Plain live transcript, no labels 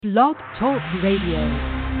Blog Talk Radio.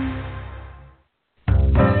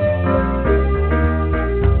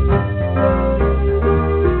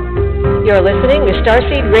 You're listening to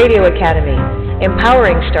Starseed Radio Academy,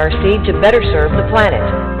 empowering Starseed to better serve the planet.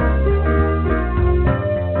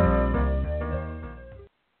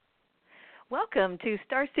 Welcome to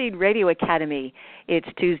Starseed Radio Academy. It's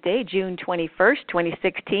Tuesday, June 21st,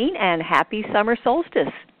 2016, and happy summer solstice.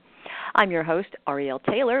 I'm your host, Ariel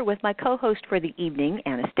Taylor, with my co-host for the evening,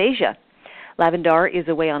 Anastasia. Lavandar is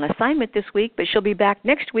away on assignment this week, but she'll be back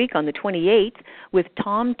next week on the 28th with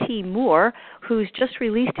Tom T. Moore, who's just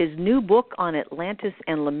released his new book on Atlantis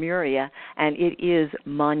and Lemuria, and it is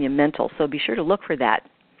monumental, so be sure to look for that.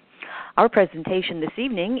 Our presentation this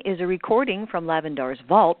evening is a recording from Lavandar's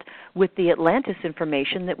vault with the Atlantis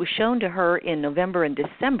information that was shown to her in November and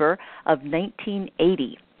December of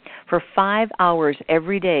 1980. For 5 hours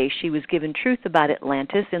every day, she was given truth about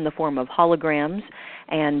Atlantis in the form of holograms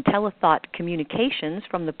and telethought communications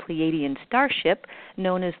from the Pleiadian starship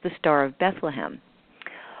known as the Star of Bethlehem.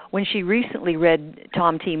 When she recently read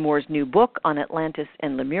Tom T. Moore's new book on Atlantis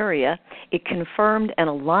and Lemuria, it confirmed and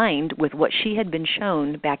aligned with what she had been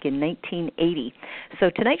shown back in 1980. So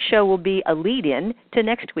tonight's show will be a lead-in to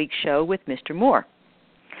next week's show with Mr. Moore.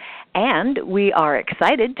 And we are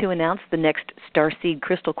excited to announce the next Starseed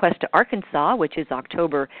Crystal Quest to Arkansas, which is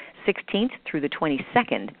October 16th through the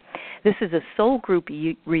 22nd. This is a soul group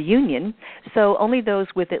reunion, so only those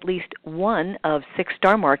with at least one of 6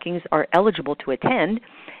 star markings are eligible to attend,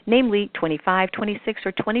 namely 25, 26,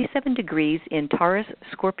 or 27 degrees in Taurus,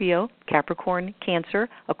 Scorpio, Capricorn, Cancer,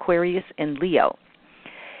 Aquarius, and Leo.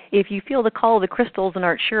 If you feel the call of the crystals and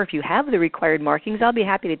aren't sure if you have the required markings, I'll be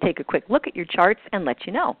happy to take a quick look at your charts and let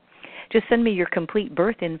you know. Just send me your complete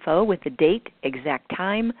birth info with the date, exact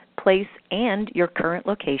time, place, and your current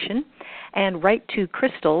location, and write to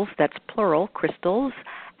crystals, that's plural, crystals,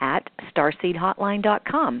 at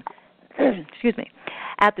starseedhotline.com. Excuse me.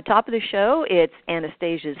 At the top of the show, it's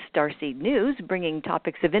Anastasia's Starseed News, bringing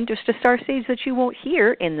topics of interest to Starseeds that you won't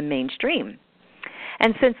hear in the mainstream.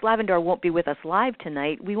 And since Lavandar won't be with us live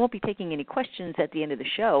tonight, we won't be taking any questions at the end of the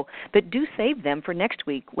show, but do save them for next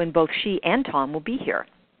week when both she and Tom will be here.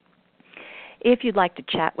 If you'd like to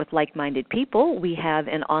chat with like-minded people, we have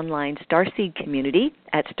an online Starseed community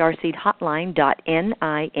at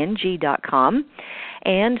starseedhotline.ning.com.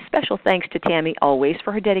 And special thanks to Tammy always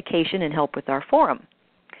for her dedication and help with our forum.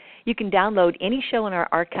 You can download any show in our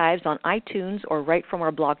archives on iTunes or right from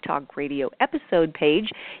our Blog Talk Radio episode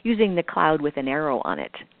page using the cloud with an arrow on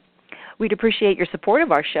it. We'd appreciate your support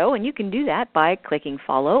of our show, and you can do that by clicking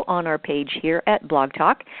follow on our page here at Blog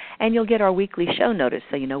Talk, and you'll get our weekly show notice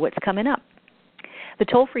so you know what's coming up. The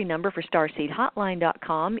toll-free number for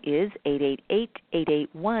starseedhotline.com is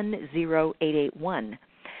 888-881-0881.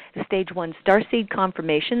 The Stage 1 Starseed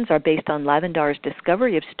confirmations are based on Lavandar's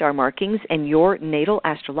discovery of star markings and your natal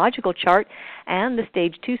astrological chart, and the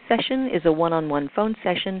Stage 2 session is a one-on-one phone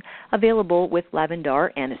session available with Lavandar,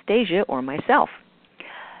 Anastasia, or myself.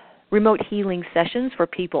 Remote healing sessions for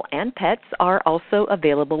people and pets are also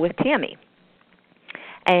available with Tammy.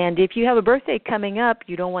 And if you have a birthday coming up,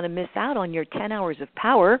 you don't want to miss out on your 10 hours of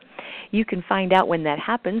power. You can find out when that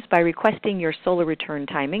happens by requesting your solar return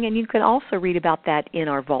timing, and you can also read about that in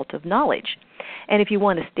our Vault of Knowledge. And if you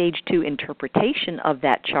want a Stage 2 interpretation of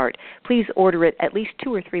that chart, please order it at least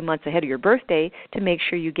 2 or 3 months ahead of your birthday to make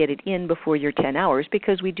sure you get it in before your 10 hours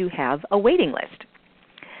because we do have a waiting list.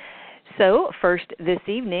 So first this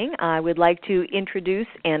evening, I would like to introduce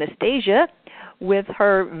Anastasia with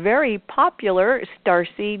her very popular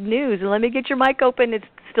Starseed News. And let me get your mic open. It's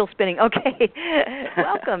still spinning. Okay.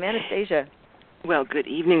 Welcome, Anastasia. Well, good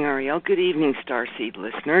evening, Ariel. Good evening, Starseed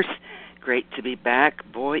listeners. Great to be back.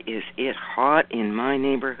 Boy, is it hot in my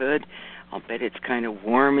neighborhood. I'll bet it's kind of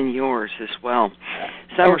warm in yours as well.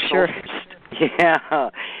 Summer solstice. Yeah,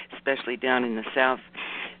 especially down in the south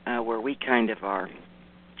where we kind of are.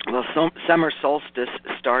 Well, summer solstice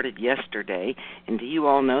started yesterday, and do you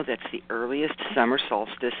all know that's the earliest summer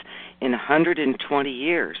solstice in 120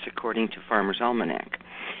 years, according to Farmer's Almanac.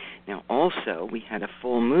 Now, also, we had a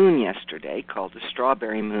full moon yesterday called the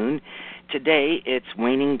Strawberry Moon. Today, it's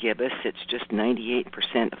waning gibbous. It's just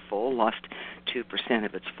 98% full, lost 2%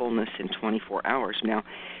 of its fullness in 24 hours. Now,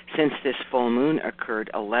 since this full moon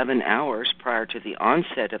occurred 11 hours prior to the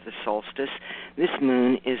onset of the solstice, this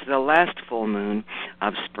moon is the last full moon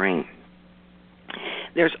of spring.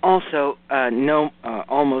 There's also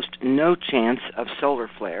almost no chance of solar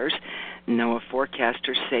flares. NOAA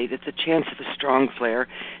forecasters say that the chance of a strong flare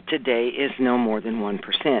today is no more than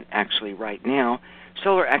 1%. Actually, right now,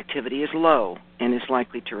 solar activity is low and is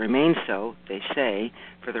likely to remain so, they say,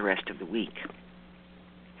 for the rest of the week.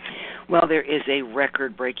 Well, there is a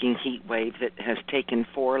record-breaking heat wave that has taken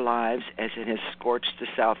 4 lives as it has scorched the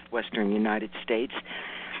southwestern United States.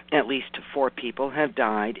 At least 4 people have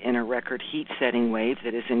died in a record heat-setting wave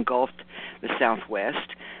that has engulfed the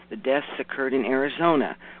southwest. The deaths occurred in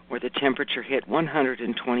Arizona, where the temperature hit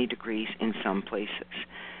 120 degrees in some places.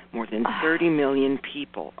 More than 30 million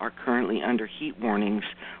people are currently under heat warnings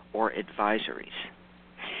or advisories.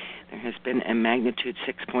 There has been a magnitude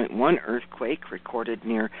 6.1 earthquake recorded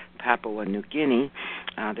near Papua New Guinea.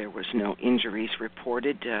 There was no injuries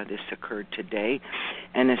reported. This occurred today.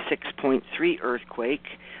 And a 6.3 earthquake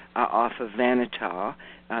off of Vanuatu.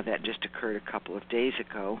 That just occurred a couple of days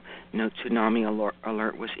ago. No tsunami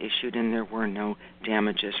alert was issued, and there were no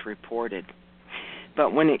damages reported.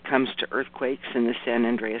 But when it comes to earthquakes in the San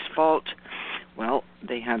Andreas Fault, well,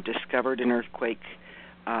 they have discovered an earthquake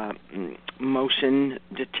motion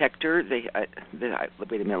detector. Wait a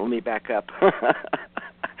minute, let me back up.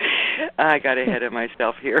 I got ahead of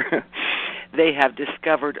myself here. They have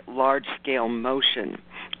discovered large-scale motion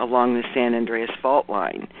along the San Andreas Fault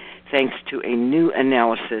line, thanks to a new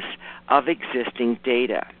analysis of existing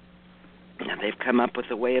data. Now, they've come up with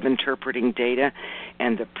a way of interpreting data,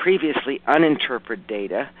 and the previously uninterpreted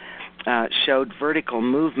data showed vertical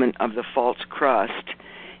movement of the fault's crust,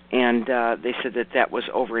 and they said that was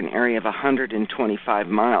over an area of 125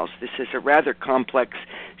 miles. This is a rather complex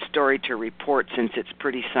story to report since it's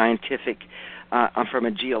pretty scientific from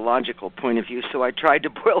a geological point of view, so I tried to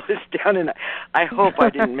boil this down, and I hope I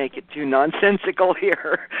didn't make it too nonsensical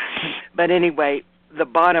here. But anyway, the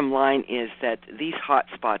bottom line is that these hot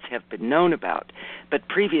spots have been known about, but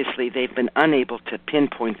previously they've been unable to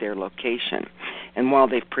pinpoint their location. And while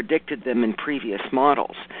they've predicted them in previous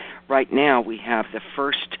models, right now we have the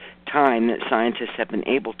first time that scientists have been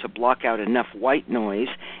able to block out enough white noise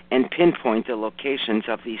and pinpoint the locations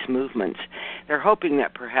of these movements. They're hoping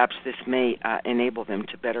that perhaps this may enable them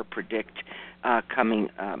to better predict coming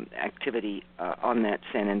activity on that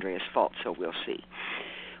San Andreas Fault, so we'll see.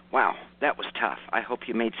 Wow, that was tough. I hope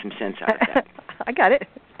you made some sense out of that. I got it.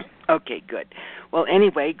 Okay, good. Well,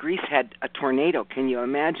 anyway, Greece had a tornado. Can you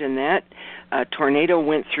imagine that? A tornado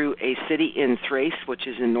went through a city in Thrace, which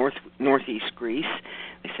is in northeast Greece.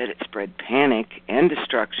 They said it spread panic and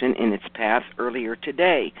destruction in its path earlier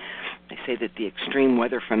today. They say that the extreme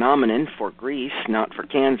weather phenomenon for Greece, not for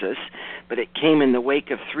Kansas, but it came in the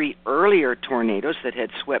wake of 3 earlier tornadoes that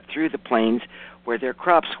had swept through the plains where their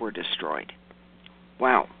crops were destroyed.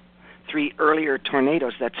 Wow. 3 earlier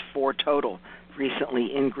tornadoes, that's 4 total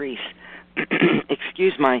recently in Greece.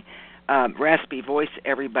 Excuse my raspy voice,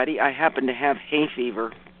 everybody. I happen to have hay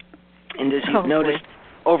fever. And as you've noticed,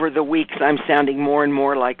 over the weeks, I'm sounding more and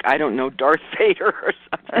more like, I don't know, Darth Vader or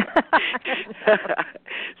something.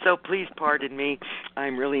 So please pardon me.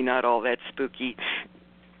 I'm really not all that spooky.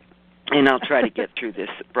 And I'll try to get through this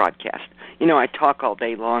broadcast. You know, I talk all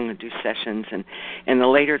day long and do sessions, and the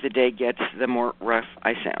later the day gets, the more rough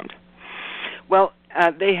I sound. Well,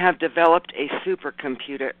 they have developed a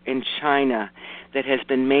supercomputer in China that has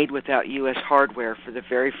been made without U.S. hardware for the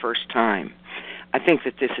very first time. I think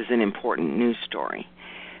that this is an important news story.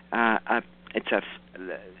 It's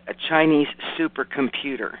a Chinese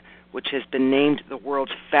supercomputer, which has been named the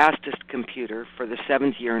world's fastest computer for the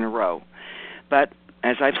 7th year in a row. But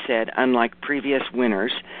as I've said, unlike previous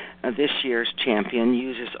winners, this year's champion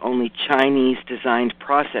uses only Chinese-designed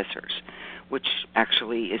processors, which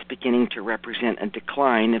actually is beginning to represent a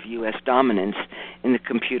decline of U.S. dominance in the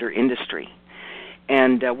computer industry.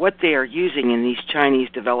 And what they are using in these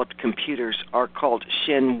Chinese-developed computers are called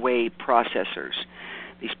Shenwei processors.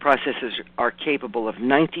 These processors are capable of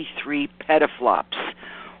 93 petaflops,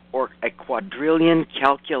 or a quadrillion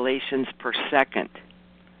calculations per second.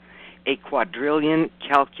 A quadrillion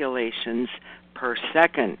calculations per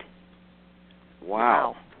second.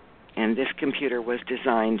 Wow. And this computer was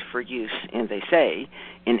designed for use, and they say,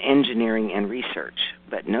 in engineering and research,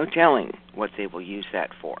 but no telling what they will use that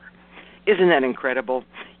for. Isn't that incredible?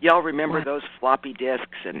 Y'all remember those floppy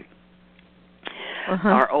disks and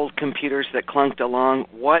our old computers that clunked along?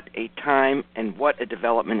 What a time and what a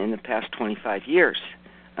development in the past 25 years.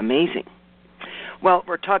 Amazing. Well,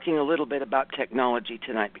 we're talking a little bit about technology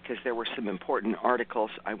tonight because there were some important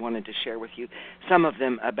articles I wanted to share with you, some of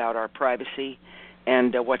them about our privacy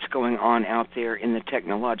and what's going on out there in the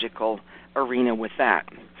technological arena with that.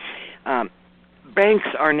 Banks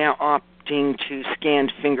are now opting to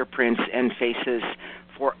scan fingerprints and faces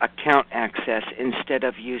for account access instead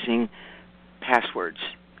of using passwords.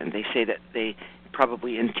 And they say that they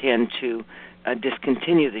probably intend to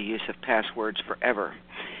discontinue the use of passwords forever.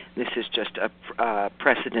 This is just a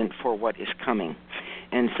precedent for what is coming.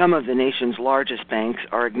 And some of the nation's largest banks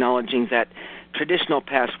are acknowledging that traditional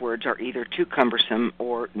passwords are either too cumbersome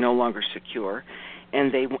or no longer secure,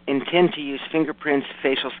 and they intend to use fingerprints,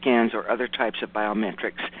 facial scans, or other types of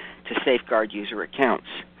biometrics to safeguard user accounts.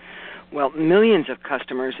 Well, millions of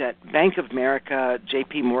customers at Bank of America,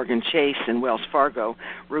 J.P. Morgan Chase, and Wells Fargo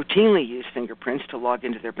routinely use fingerprints to log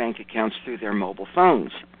into their bank accounts through their mobile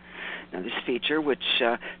phones. Now, this feature, which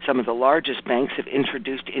some of the largest banks have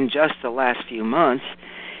introduced in just the last few months,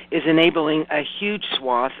 is enabling a huge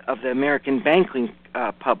swath of the American banking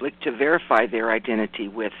public to verify their identity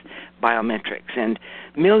with biometrics. And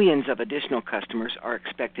millions of additional customers are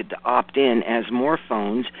expected to opt in as more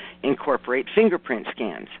phones incorporate fingerprint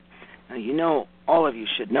scans. Now, all of you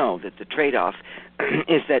should know that the trade-off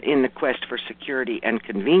is that in the quest for security and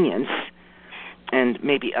convenience, and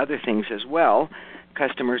maybe other things as well,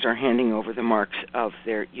 customers are handing over the marks of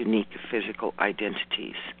their unique physical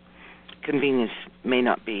identities. Convenience may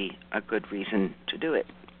not be a good reason to do it.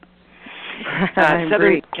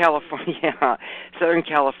 Southern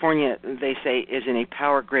California, they say, is in a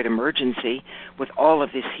power grid emergency. With all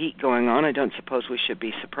of this heat going on, I don't suppose we should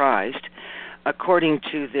be surprised. According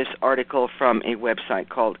to this article from a website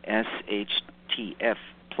called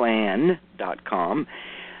shtfplan.com,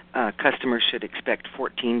 customers should expect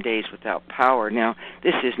 14 days without power. Now,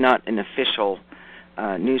 this is not an official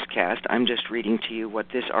newscast. I'm just reading to you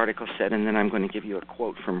what this article said, and then I'm going to give you a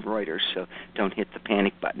quote from Reuters, so don't hit the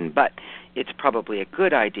panic button. But it's probably a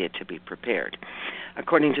good idea to be prepared.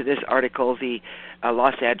 According to this article, the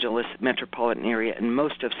Los Angeles metropolitan area and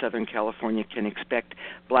most of Southern California can expect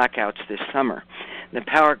blackouts this summer. The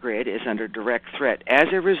power grid is under direct threat as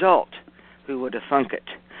a result, who would have thunk it,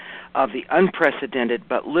 of the unprecedented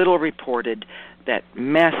but little reported that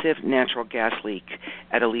massive natural gas leak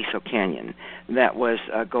at Aliso Canyon that was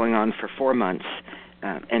going on for 4 months,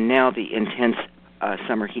 and now the intense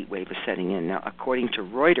summer heat wave is setting in. Now, according to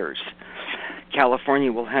Reuters,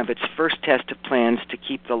 California will have its first test of plans to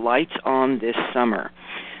keep the lights on this summer,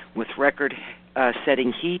 with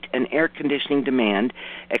record-setting heat and air conditioning demand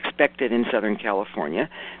expected in Southern California.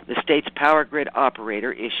 The state's power grid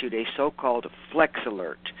operator issued a so-called flex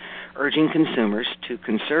alert, urging consumers to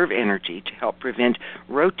conserve energy to help prevent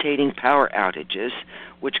rotating power outages,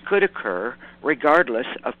 which could occur regardless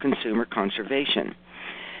of consumer conservation.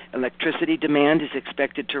 Electricity demand is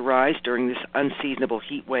expected to rise during this unseasonable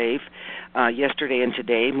heat wave yesterday and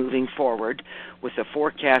today, moving forward, with the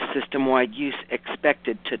forecast system-wide use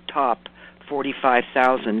expected to top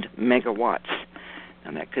 45,000 megawatts.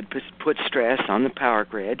 And that could put stress on the power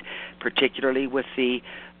grid, particularly with the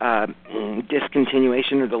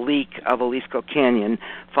discontinuation or the leak of Aliso Canyon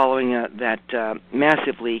following that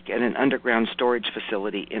massive leak at an underground storage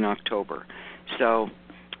facility in October. So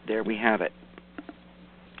there we have it.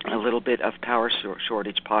 A little bit of power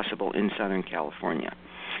shortage possible in Southern California.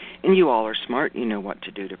 And you all are smart. You know what to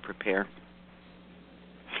do to prepare.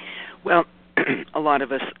 Well, a lot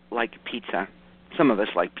of us like pizza. Some of us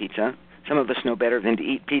like pizza. Some of us know better than to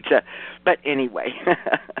eat pizza. But anyway,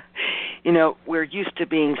 we're used to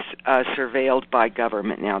being surveilled by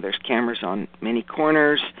government now. There's cameras on many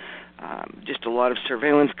corners. Just a lot of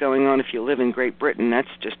surveillance going on. If you live in Great Britain, that's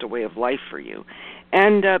just a way of life for you.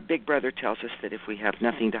 And Big Brother tells us that if we have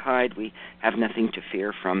nothing to hide, we have nothing to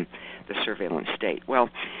fear from the surveillance state. Well,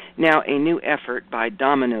 now a new effort by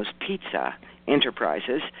Domino's Pizza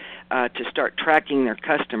Enterprises to start tracking their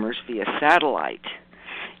customers via satellite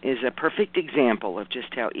is a perfect example of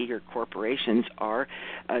just how eager corporations are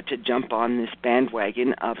to jump on this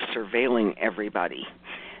bandwagon of surveilling everybody.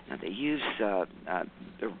 Now, they use the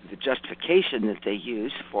justification that they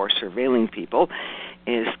use for surveilling people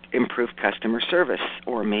is improved customer service,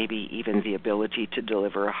 or maybe even the ability to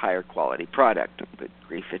deliver a higher quality product. Good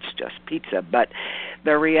grief, it's just pizza. But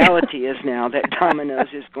the reality is now that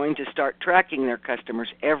Domino's is going to start tracking their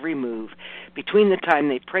customers' every move between the time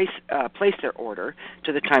they place their order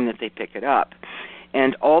to the time that they pick it up.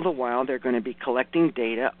 And all the while, they're going to be collecting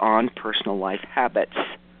data on personal life habits.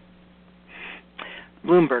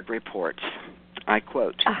 Bloomberg reports, I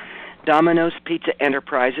quote, Domino's Pizza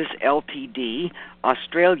Enterprises, Ltd.,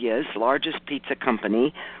 Australia's largest pizza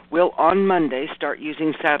company, will on Monday start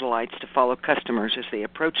using satellites to follow customers as they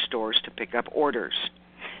approach stores to pick up orders.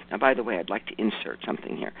 Now, by the way, I'd like to insert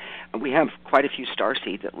something here. We have quite a few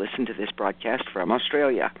Starseed that listen to this broadcast from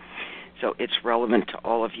Australia, so it's relevant to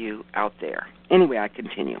all of you out there. Anyway, I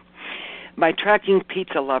continue. By tracking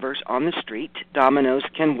pizza lovers on the street, Domino's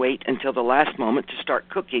can wait until the last moment to start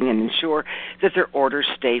cooking and ensure that their orders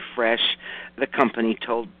stay fresh, the company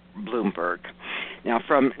told Bloomberg. Now,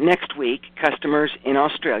 from next week, customers in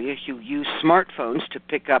Australia who use smartphones to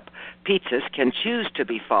pick up pizzas can choose to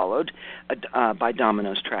be followed by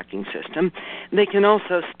Domino's tracking system. They can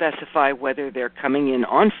also specify whether they're coming in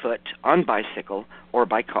on foot, on bicycle, or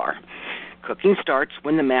by car. Cooking starts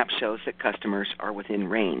when the map shows that customers are within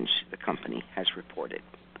range, the company has reported.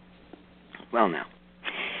 Well, now,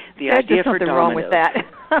 the idea for Domino's... There's wrong with that.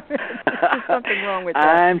 There's something wrong with that.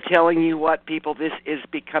 I'm telling you what, people, this is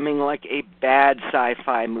becoming like a bad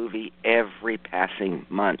sci-fi movie every passing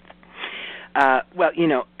month. Well, you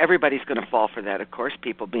know, everybody's going to fall for that, of course,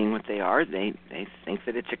 people being what they are. They think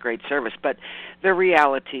that it's a great service. But the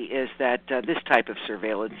reality is that this type of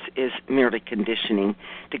surveillance is merely conditioning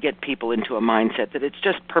to get people into a mindset that it's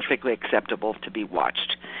just perfectly acceptable to be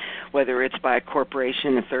watched, whether it's by a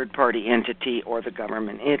corporation, a third-party entity, or the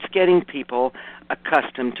government. It's getting people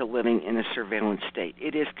accustomed to living in a surveillance state.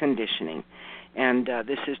 It is conditioning. And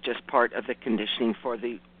this is just part of the conditioning for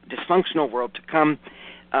the dysfunctional world to come,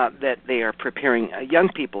 that they are preparing young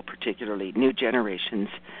people, particularly new generations,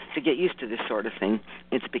 to get used to this sort of thing.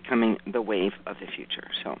 It's becoming the wave of the future.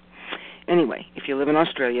 So anyway, if you live in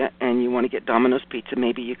Australia and you want to get Domino's pizza,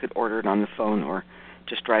 maybe you could order it on the phone or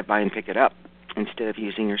just drive by and pick it up instead of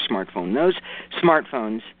using your smartphone. Those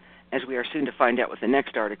smartphones, as we are soon to find out with the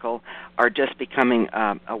next article, are just becoming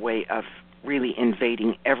a way of really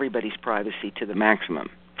invading everybody's privacy to the maximum.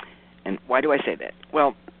 And why do I say that?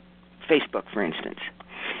 Well, Facebook, for instance.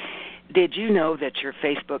 Did you know that your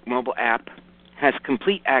Facebook mobile app has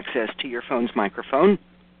complete access to your phone's microphone?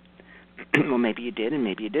 Well, maybe you did and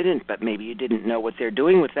maybe you didn't, but maybe you didn't know what they're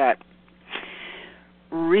doing with that.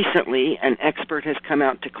 Recently, an expert has come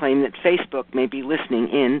out to claim that Facebook may be listening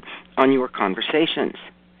in on your conversations.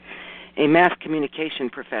 A mass communication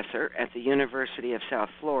professor at the University of South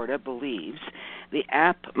Florida believes the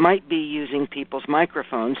app might be using people's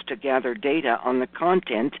microphones to gather data on the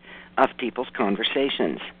content of people's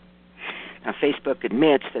conversations. Now, Facebook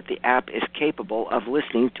admits that the app is capable of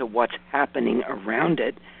listening to what's happening around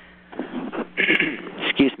it.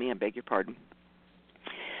 Excuse me, I beg your pardon.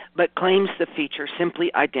 But claims the feature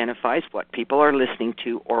simply identifies what people are listening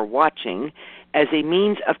to or watching as a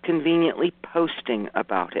means of conveniently posting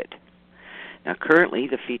about it. Now, currently,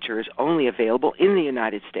 the feature is only available in the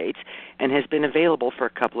United States and has been available for a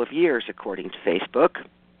couple of years, according to Facebook.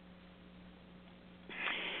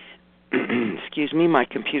 Excuse me, my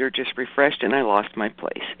computer just refreshed and I lost my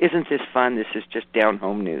place. Isn't this fun? This is just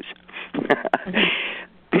down-home news.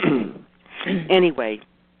 Anyway,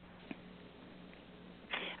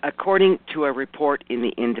 according to a report in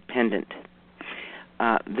The Independent,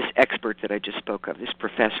 this expert that I just spoke of, this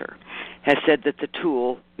professor, has said that the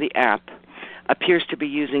tool, the app, appears to be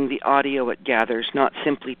using the audio it gathers not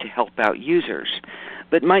simply to help out users,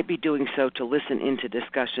 but might be doing so to listen into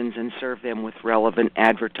discussions and serve them with relevant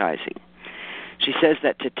advertising. She says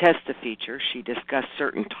that to test the feature, she discussed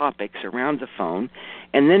certain topics around the phone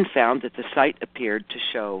and then found that the site appeared to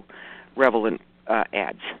show relevant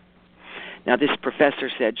ads. Now, this professor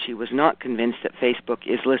said she was not convinced that Facebook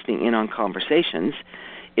is listening in on conversations.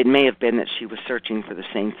 It may have been that she was searching for the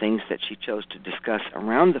same things that she chose to discuss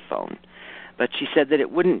around the phone, but she said that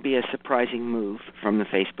it wouldn't be a surprising move from the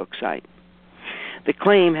Facebook site. The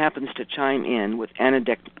claim happens to chime in with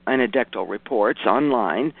anecdotal reports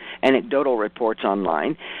online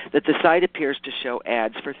that the site appears to show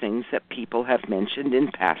ads for things that people have mentioned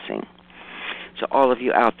in passing. So all of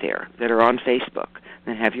you out there that are on Facebook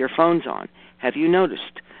and have your phones on, have you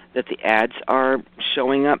noticed that the ads are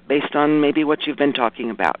showing up based on maybe what you've been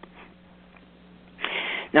talking about?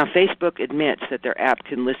 Now, Facebook admits that their app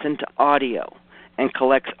can listen to audio and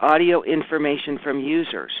collects audio information from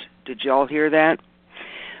users. Did you all hear that?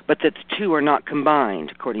 But that the two are not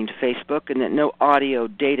combined, according to Facebook, and that no audio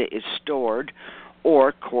data is stored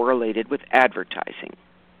or correlated with advertising.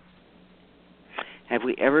 Have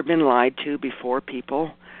we ever been lied to before,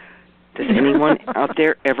 people? Does anyone out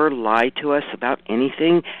there ever lie to us about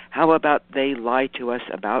anything? How about they lie to us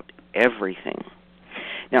about everything?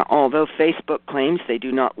 Now, although Facebook claims they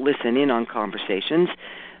do not listen in on conversations,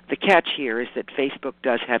 the catch here is that Facebook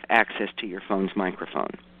does have access to your phone's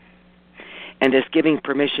microphone. And as giving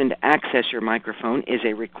permission to access your microphone is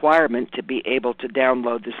a requirement to be able to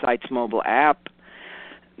download the site's mobile app,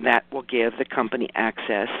 that will give the company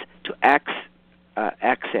access to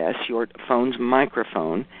access your phone's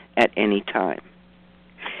microphone at any time.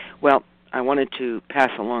 Well, I wanted to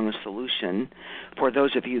pass along a solution for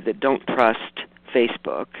those of you that don't trust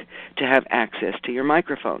Facebook to have access to your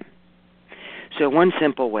microphone. So one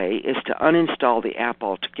simple way is to uninstall the app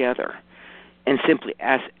altogether. and simply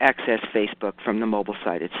access Facebook from the mobile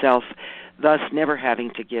site itself, thus never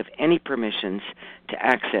having to give any permissions to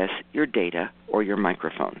access your data or your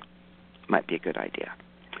microphone. Might be a good idea.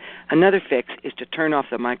 Another fix is to turn off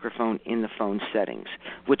the microphone in the phone settings,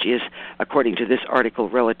 which is, according to this article,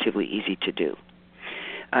 relatively easy to do.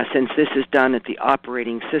 Since this is done at the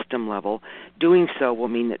operating system level, doing so will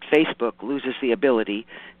mean that Facebook loses the ability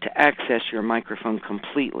to access your microphone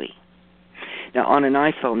completely. Now, on an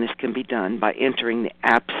iPhone, this can be done by entering the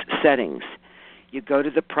app's settings. You go to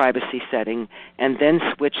the privacy setting and then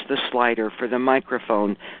switch the slider for the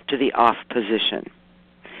microphone to the off position.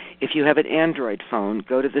 If you have an Android phone,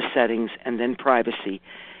 go to the settings and then privacy,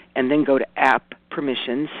 and then go to app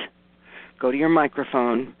permissions, go to your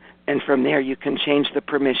microphone, and from there you can change the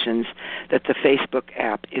permissions that the Facebook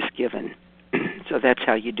app is given. So that's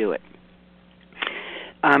how you do it.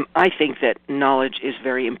 I think that knowledge is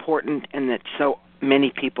very important and that so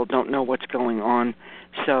many people don't know what's going on,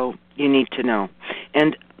 so you need to know.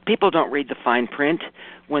 And people don't read the fine print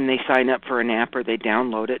when they sign up for an app or they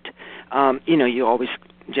download it. You always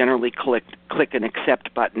generally click an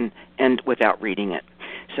accept button and without reading it.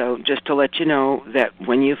 So just to let you know that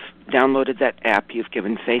when you've downloaded that app, you've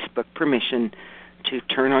given Facebook permission to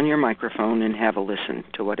turn on your microphone and have a listen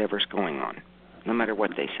to whatever's going on, no matter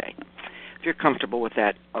what they say. If you're comfortable with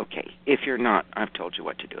that, okay. If you're not, I've told you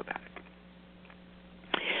what to do about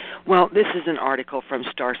it. Well, this is an article from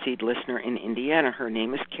Starseed listener in Indiana. Her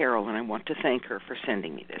name is Carol, and I want to thank her for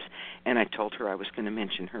sending me this. And I told her I was going to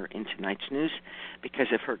mention her in tonight's news because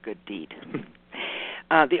of her good deed.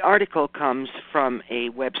 The article comes from a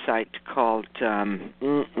website called,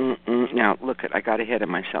 now, look, I got ahead of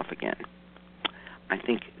myself again. I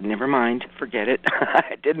think, never mind, forget it.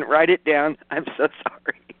 I didn't write it down. I'm so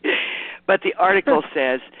sorry. But the article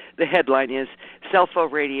says, the headline is, Cell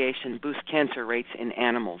phone radiation boosts cancer rates in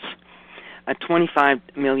animals. A $25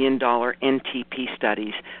 million NTP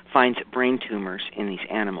study finds brain tumors in these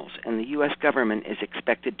animals, and the U.S. government is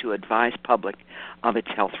expected to advise public of its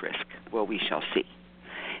health risk. Well, we shall see.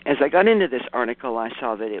 As I got into this article, I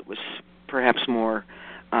saw that it was perhaps more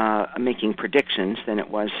making predictions than it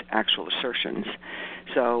was actual assertions.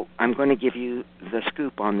 So I'm going to give you the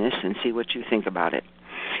scoop on this and see what you think about it.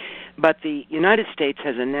 But the United States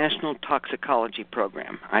has a national toxicology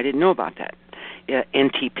program. I didn't know about that,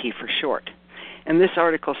 NTP for short. And this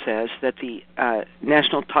article says that the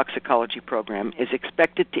National Toxicology Program is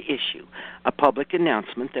expected to issue a public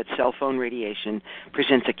announcement that cell phone radiation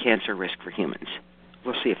presents a cancer risk for humans.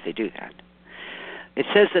 We'll see if they do that. It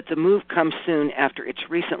says that the move comes soon after its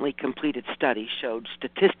recently completed study showed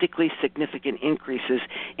statistically significant increases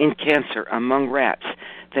in cancer among rats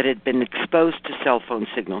that had been exposed to cell phone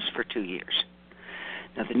signals for 2 years.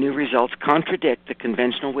 Now, the new results contradict the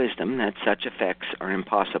conventional wisdom that such effects are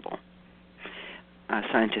impossible.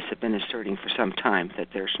 Scientists have been asserting for some time that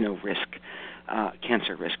there's no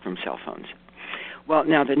cancer risk from cell phones. Well,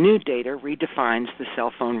 now the new data redefines the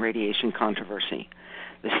cell phone radiation controversy.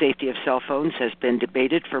 The safety of cell phones has been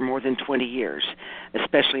debated for more than 20 years,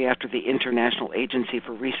 especially after the International Agency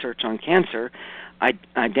for Research on Cancer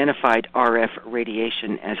identified RF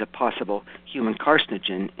radiation as a possible human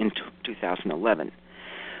carcinogen in 2011.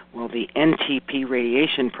 Well, the NTP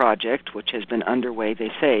radiation project, which has been underway,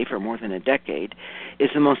 they say, for more than a decade,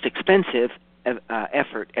 is the most expensive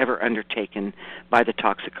effort ever undertaken by the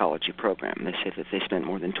toxicology program. They say that they spent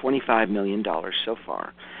more than $25 million so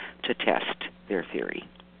far to test their theory,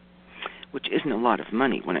 which isn't a lot of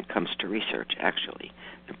money when it comes to research, actually.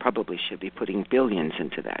 They probably should be putting billions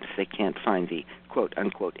into that if they can't find the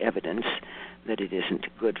quote-unquote evidence that it isn't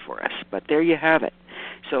good for us. But there you have it.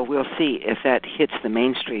 So we'll see if that hits the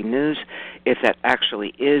mainstream news, if that actually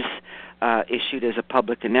is issued as a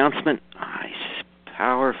public announcement. I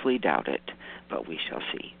powerfully doubt it, but we shall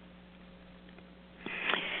see.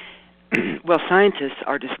 Well, scientists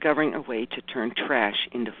are discovering a way to turn trash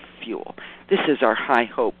into fuel. This is our high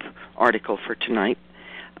hope article for tonight.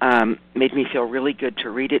 Made me feel really good to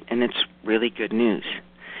read it, and it's really good news.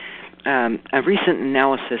 A recent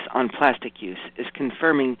analysis on plastic use is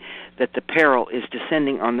confirming that the peril is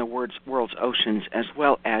descending on the world's oceans as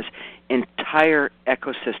well as entire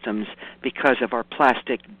ecosystems because of our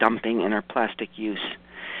plastic dumping and our plastic use.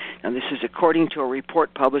 Now, this is according to a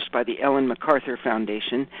report published by the Ellen MacArthur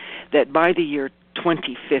Foundation that by the year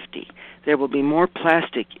 2050, there will be more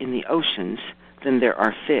plastic in the oceans than there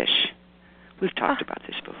are fish. We've talked about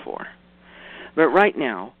this before. But right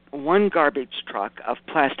now, one garbage truck of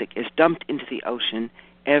plastic is dumped into the ocean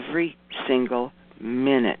every single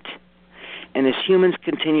minute. And as humans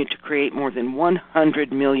continue to create more than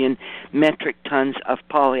 100 million metric tons of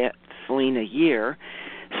polyethylene a year,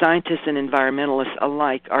 scientists and environmentalists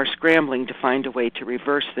alike are scrambling to find a way to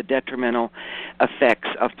reverse the detrimental effects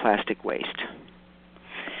of plastic waste.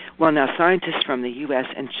 Well, now scientists from the U.S.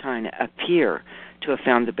 and China appear to have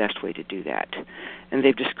found the best way to do that. And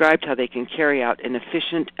they've described how they can carry out an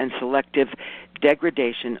efficient and selective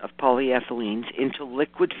degradation of polyethylenes into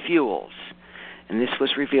liquid fuels. And this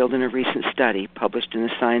was revealed in a recent study published in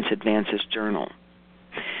the Science Advances journal.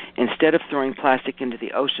 Instead of throwing plastic into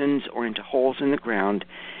the oceans or into holes in the ground,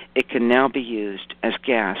 it can now be used as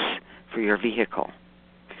gas for your vehicle.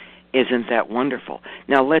 Isn't that wonderful?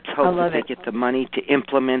 Now let's hope that they get the money to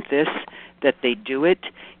implement this, that they do it.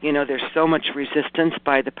 You know, there's so much resistance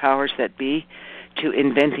by the powers that be to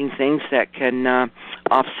inventing things that can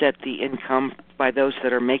offset the income by those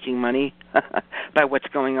that are making money by what's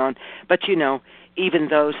going on. But, you know, even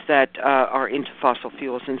those that are into fossil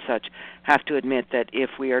fuels and such have to admit that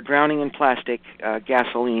if we are drowning in plastic,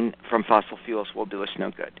 gasoline from fossil fuels will do us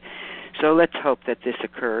no good. So let's hope that this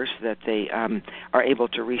occurs, that they are able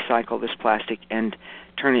to recycle this plastic and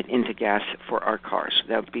turn it into gas for our cars.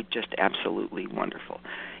 That would be just absolutely wonderful.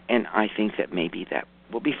 And I think that maybe that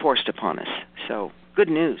will be forced upon us. So good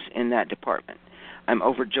news in that department. I'm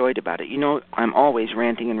overjoyed about it. You know, I'm always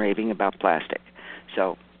ranting and raving about plastic.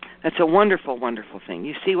 So that's a wonderful, wonderful thing.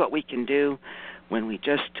 You see what we can do when we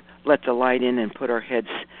just let the light in and put our heads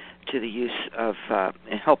to the use of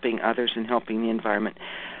helping others and helping the environment.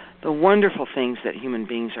 The wonderful things that human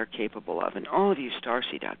beings are capable of. And all of you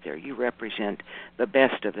Starseed out there, you represent the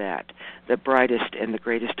best of that, the brightest and the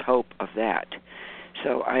greatest hope of that.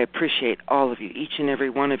 So I appreciate all of you, each and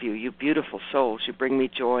every one of you, you beautiful souls. You bring me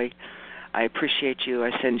joy. I appreciate you.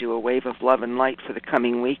 I send you a wave of love and light for the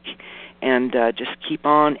coming week. And just keep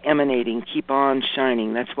on emanating, keep on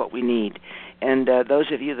shining. That's what we need. And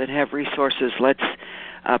those of you that have resources, let's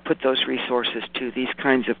put those resources to these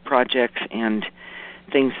kinds of projects and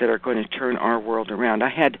things that are going to turn our world around. I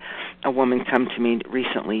had a woman come to me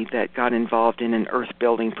recently that got involved in an earth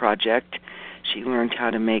building project. She learned how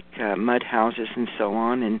to make mud houses and so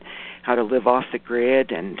on, and how to live off the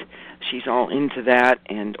grid, and she's all into that,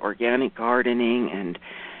 and organic gardening, and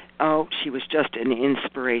she was just an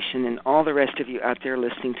inspiration. And all the rest of you out there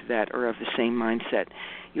listening to that are of the same mindset.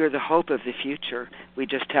 You're the hope of the future. We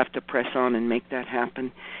just have to press on and make that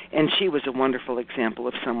happen. And she was a wonderful example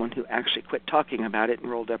of someone who actually quit talking about it and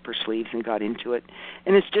rolled up her sleeves and got into it.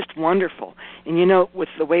 And it's just wonderful. And you know, with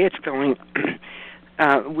the way it's going,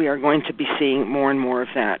 we are going to be seeing more and more of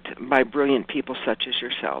that by brilliant people such as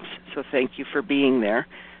yourselves. So thank you for being there.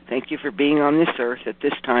 Thank you for being on this earth at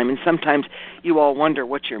this time. And sometimes you all wonder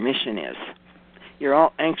what your mission is. You're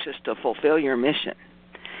all anxious to fulfill your mission.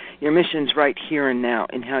 Your mission's right here and now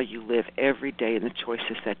in how you live every day and the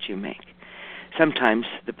choices that you make. Sometimes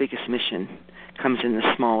the biggest mission comes in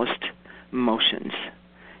the smallest motions.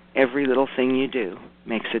 Every little thing you do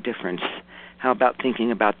makes a difference. How about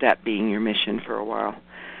thinking about that being your mission for a while?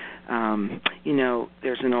 You know,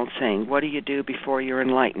 there's an old saying, what do you do before you're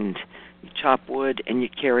enlightened? You chop wood and you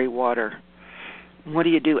carry water. What do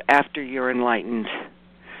you do after you're enlightened?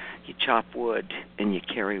 You chop wood and you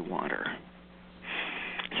carry water.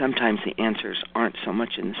 Sometimes the answers aren't so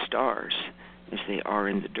much in the stars as they are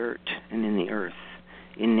in the dirt and in the earth,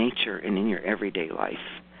 in nature and in your everyday life.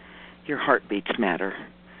 Your heartbeats matter.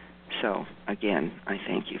 So, again, I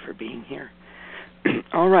thank you for being here.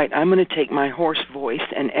 All right, I'm going to take my hoarse voice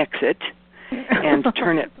and exit and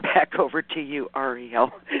turn it back over to you,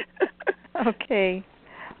 Ariel. Okay.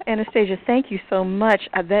 Anastasia, thank you so much.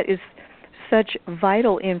 That is such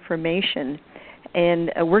vital information.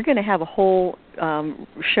 And we're going to have a whole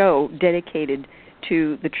show dedicated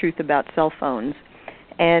to the truth about cell phones.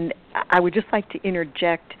 And I would just like to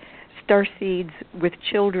interject, starseeds with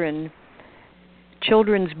children's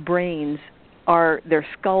brains their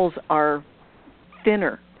skulls are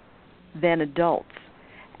thinner than adults.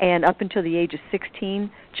 And up until the age of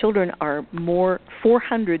 16, children are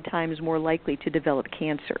 400 times more likely to develop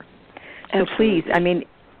cancer. So Absolutely. please, I mean,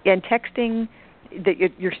 and texting, that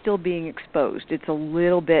you're still being exposed. It's a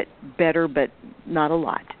little bit better, but not a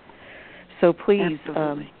lot. So please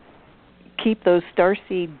keep those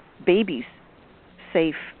starseed babies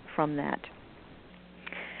safe from that.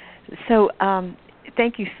 So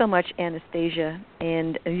thank you so much, Anastasia,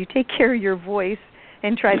 and you take care of your voice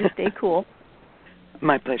and try to stay cool.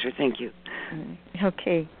 My pleasure. Thank you.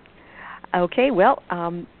 Okay. Okay, well,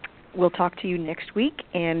 we'll talk to you next week,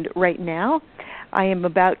 and right now I am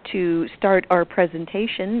about to start our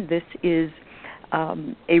presentation. This is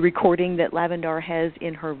a recording that Lavandar has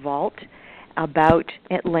in her vault about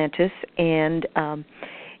Atlantis, and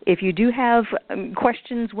If you do have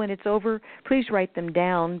questions when it's over, please write them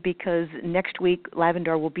down, because next week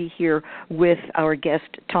Lavandar will be here with our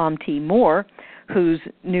guest Tom T. Moore, whose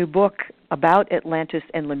new book about Atlantis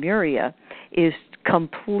and Lemuria is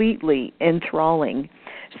completely enthralling.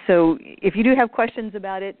 So if you do have questions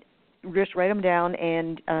about it, just write them down,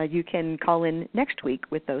 and you can call in next week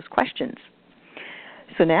with those questions.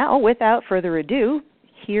 So now, without further ado,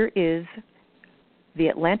 here is the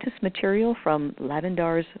Atlantis material from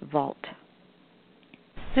Lavandar's vault.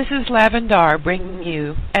 This is Lavandar bringing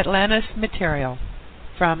you Atlantis material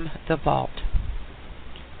from the vault.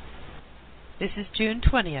 This is June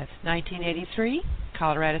 20th, 1983,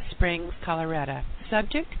 Colorado Springs, Colorado.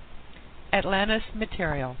 Subject, Atlantis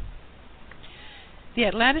material. The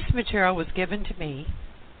Atlantis material was given to me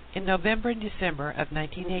in November and December of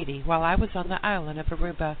 1980 while I was on the island of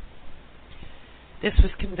Aruba. This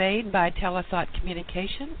was conveyed by telethought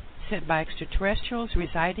communication sent by extraterrestrials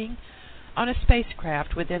residing on a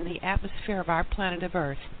spacecraft within the atmosphere of our planet of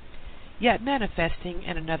Earth, yet manifesting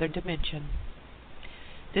in another dimension.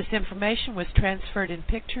 This information was transferred in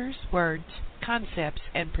pictures, words, concepts,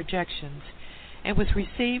 and projections, and was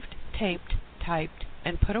received, taped, typed,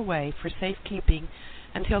 and put away for safekeeping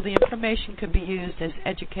until the information could be used as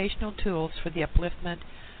educational tools for the upliftment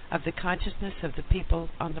of the consciousness of the people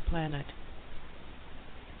on the planet.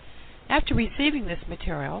 After receiving this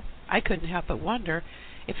material, I couldn't help but wonder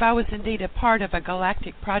if I was indeed a part of a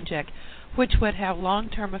galactic project which would have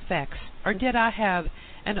long-term effects, or did I have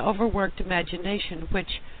an overworked imagination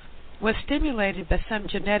which was stimulated by some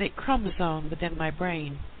genetic chromosome within my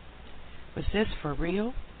brain. Was this for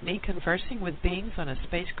real, me conversing with beings on a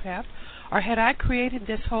spacecraft, or had I created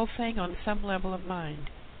this whole thing on some level of mind?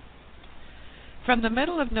 From the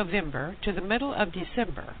middle of November to the middle of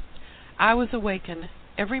December, I was awakened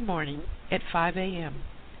every morning at 5 a.m.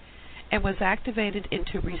 and was activated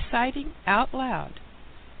into reciting out loud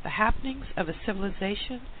the happenings of a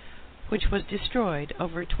civilization which was destroyed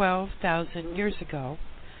over 12,000 years ago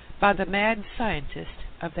by the mad scientist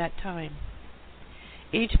of that time.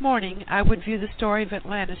 Each morning I would view the story of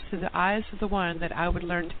Atlantis through the eyes of the one that I would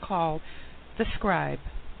learn to call the scribe.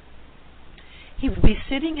 He would be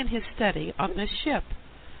sitting in his study on this ship,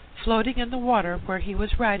 floating in the water where he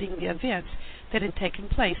was writing the events that had taken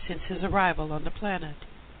place since his arrival on the planet.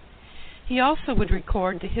 He also would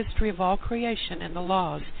record the history of all creation and the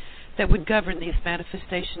laws that would govern these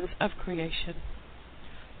manifestations of creation.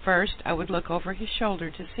 First, I would look over his shoulder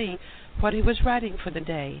to see what he was writing for the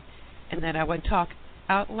day, and then I would talk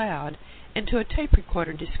out loud into a tape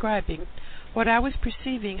recorder describing what I was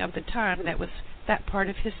perceiving of the time that was that part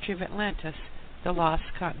of history of Atlantis, the lost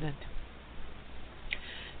continent.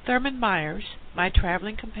 Thurman Myers, my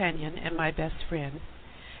traveling companion and my best friend,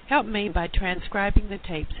 helped me by transcribing the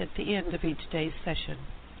tapes at the end of each day's session.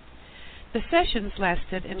 The sessions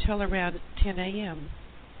lasted until around 10 a.m.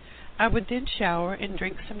 I would then shower and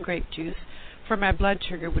drink some grape juice, for my blood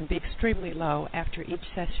sugar would be extremely low after each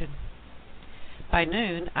session. By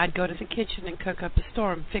noon, I'd go to the kitchen and cook up a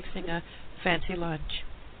storm, fixing a fancy lunch.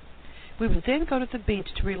 We would then go to the beach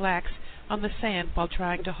to relax on the sand while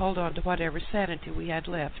trying to hold on to whatever sanity we had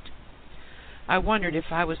left. I wondered if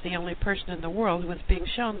I was the only person in the world who was being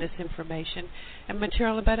shown this information and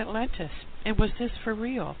material about Atlantis, and was this for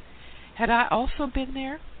real? Had I also been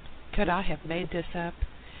there? Could I have made this up?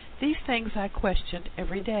 These things I questioned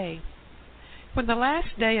every day. When the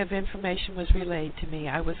last day of information was relayed to me,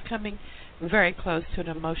 I was coming very close to an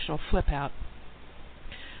emotional flip-out.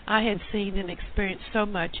 I had seen and experienced so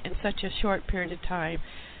much in such a short period of time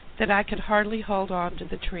that I could hardly hold on to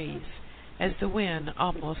the trees, as the wind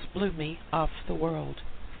almost blew me off the world.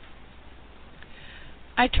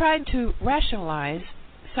 I tried to rationalize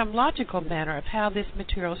some logical manner of how this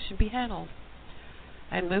material should be handled.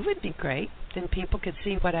 I knew it would be great, then people could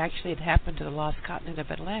see what actually had happened to the lost continent of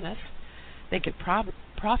Atlantis. They could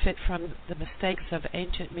profit from the mistakes of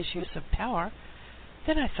ancient misuse of power.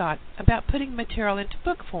 Then I thought about putting material into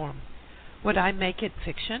book form. Would I make it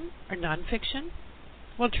fiction or non-fiction?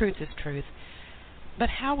 Well, truth is truth. But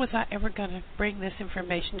how was I ever going to bring this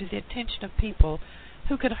information to the attention of people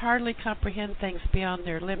who could hardly comprehend things beyond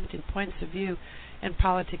their limited points of view in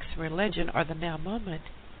politics and religion or the now moment?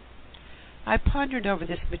 I pondered over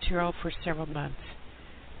this material for several months,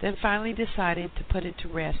 then finally decided to put it to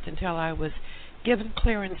rest until I was given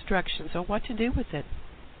clear instructions on what to do with it.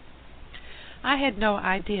 I had no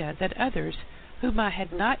idea that others whom I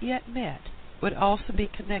had not yet met would also be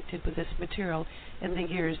connected with this material in the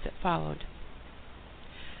years that followed.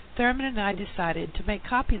 Thurman and I decided to make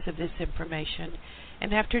copies of this information,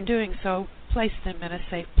 and after doing so, place them in a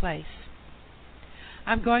safe place.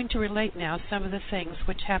 I'm going to relate now some of the things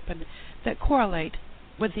which happened that correlate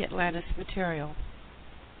with the Atlantis material.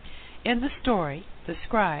 In the story, the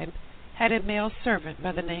scribe had a male servant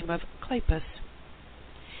by the name of Clepus.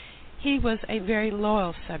 He was a very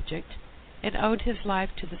loyal subject and owed his life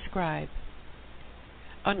to the scribe.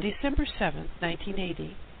 On December 7,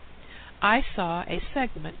 1980, I saw a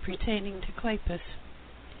segment pertaining to Clepus.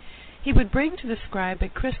 He would bring to the scribe a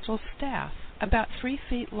crystal staff about 3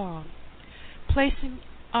 feet long, placing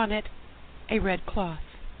on it a red cloth.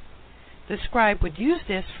 The scribe would use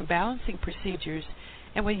this for balancing procedures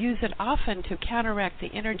and would use it often to counteract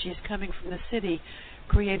the energies coming from the city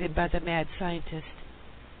created by the mad scientist.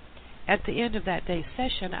 At the end of that day's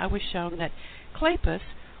session, I was shown that Clepus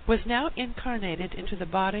was now incarnated into the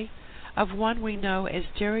body of one we know as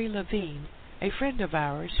Jerry Levine, a friend of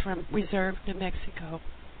ours from Reserve, New Mexico.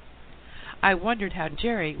 I wondered how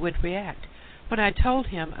Jerry would react when I told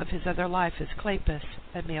him of his other life as Clepus,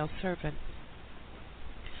 a male servant.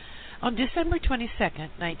 On December 22,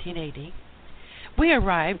 1980, we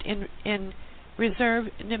arrived in Reserve,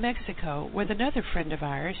 New Mexico, with another friend of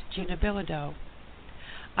ours, Gina Bilodeau.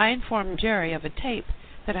 I informed Jerry of a tape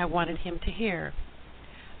that I wanted him to hear.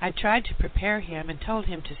 I tried to prepare him and told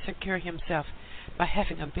him to secure himself by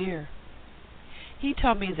having a beer. He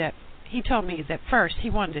told me that first he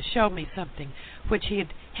wanted to show me something which he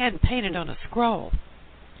had hand-painted on a scroll.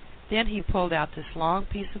 Then he pulled out this long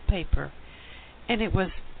piece of paper, and it was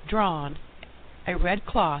drawn a red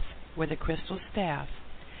cloth with a crystal staff.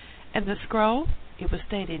 And the scroll, it was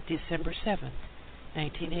dated December 7th,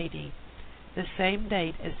 1980, the same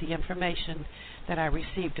date as the information that I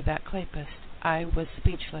received about Clepus. I was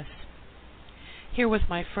speechless. Here was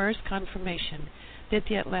my first confirmation that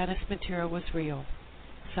the Atlantis material was real,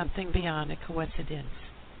 something beyond a coincidence.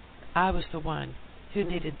 I was the one who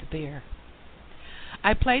needed the beer.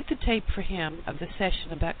 I played the tape for him of the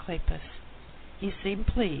session about Clepus. He seemed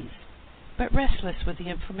pleased, but restless with the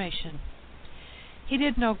information. He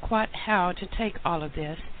didn't know quite how to take all of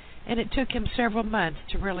this, and it took him several months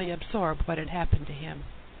to really absorb what had happened to him.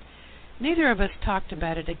 Neither of us talked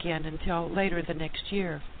about it again until later the next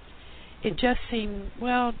year. It just seemed,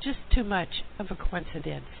 just too much of a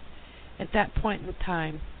coincidence. At that point in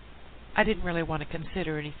time, I didn't really want to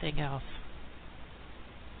consider anything else.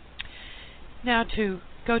 Now to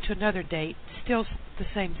go to another date, still the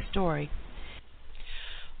same story.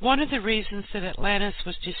 One of the reasons that Atlantis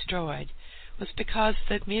was destroyed was because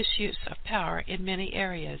of the misuse of power in many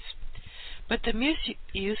areas. But the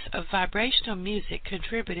misuse of vibrational music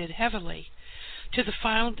contributed heavily to the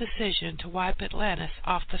final decision to wipe Atlantis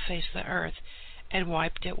off the face of the earth, and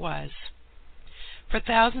wiped it was. For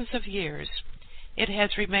thousands of years, it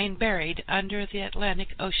has remained buried under the Atlantic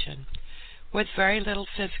Ocean, with very little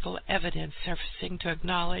physical evidence surfacing to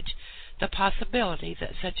acknowledge the possibility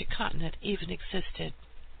that such a continent even existed.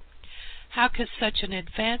 How could such an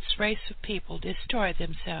advanced race of people destroy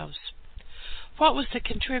themselves? What was the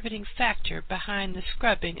contributing factor behind the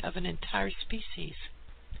scrubbing of an entire species?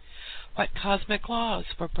 What cosmic laws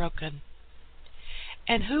were broken?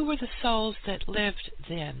 And who were the souls that lived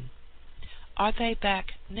then? Are they back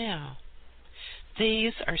now?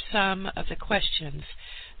 These are some of the questions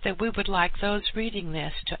that we would like those reading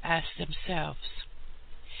this to ask themselves.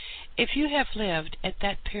 If you have lived at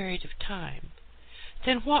that period of time,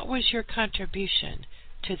 then what was your contribution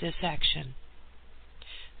to this action?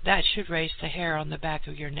 That should raise the hair on the back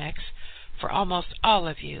of your necks, for almost all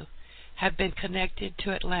of you have been connected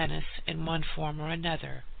to Atlantis in one form or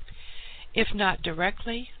another. If not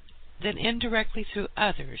directly, then indirectly through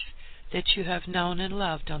others that you have known and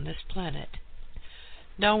loved on this planet.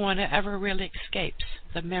 No one ever really escapes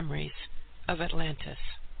the memories of Atlantis.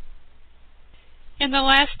 In the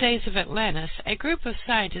last days of Atlantis, a group of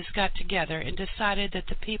scientists got together and decided that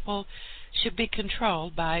the people should be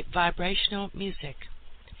controlled by vibrational music.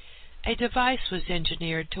 A device was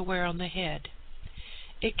engineered to wear on the head.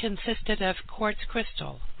 It consisted of quartz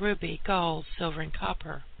crystal, ruby, gold, silver, and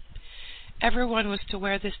copper. Everyone was to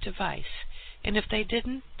wear this device, and if they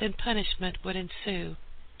didn't, then punishment would ensue.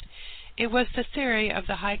 It was the theory of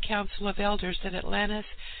the High Council of Elders that Atlantis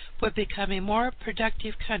would become a more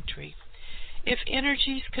productive country if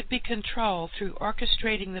energies could be controlled through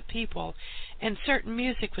orchestrating the people, and certain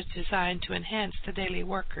music was designed to enhance the daily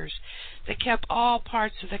workers that kept all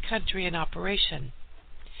parts of the country in operation.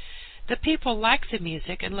 The people liked the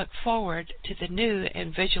music and looked forward to the new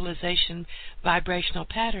and visualization vibrational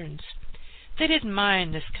patterns. They didn't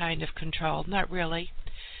mind this kind of control, not really.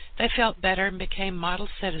 They felt better and became model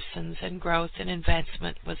citizens, and growth and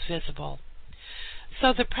advancement was visible.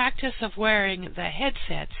 So the practice of wearing the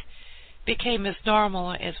headsets became as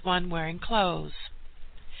normal as one wearing clothes.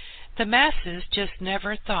 The masses just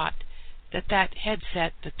never thought that that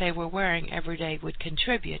headset that they were wearing every day would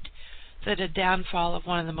contribute to the downfall of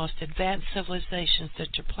one of the most advanced civilizations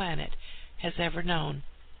that your planet has ever known.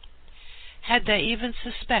 Had they even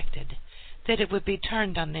suspected that it would be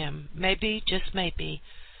turned on them, maybe, just maybe,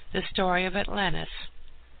 the story of Atlantis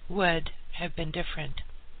would have been different.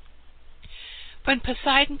 When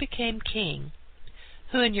Poseidon became king,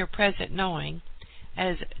 who in your present knowing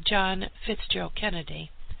as John Fitzgerald Kennedy,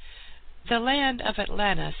 the land of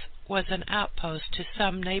Atlantis was an outpost to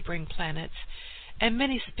some neighboring planets, and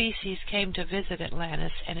many species came to visit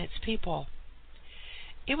Atlantis and its people.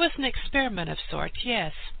 It was an experiment of sorts,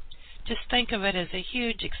 yes. Just think of it as a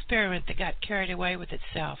huge experiment that got carried away with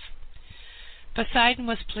itself. Poseidon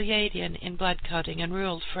was Pleiadian in blood coding and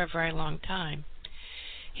ruled for a very long time.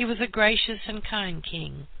 He was a gracious and kind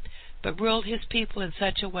king, but ruled his people in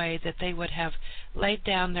such a way that they would have laid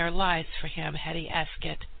down their lives for him had he asked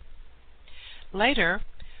it. Later,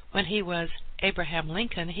 when he was Abraham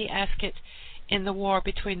Lincoln, he asked it in the war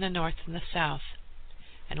between the North and the South.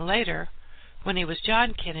 And later, when he was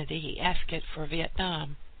John Kennedy, he asked it for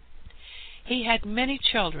Vietnam. He had many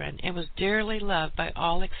children and was dearly loved by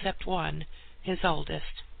all except one, his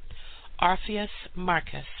oldest, Orpheus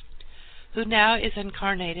Marcus, who now is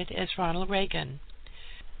incarnated as Ronald Reagan,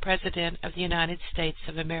 President of the United States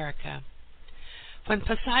of America. When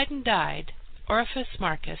Poseidon died, Orpheus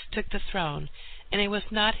Marcus took the throne, and it was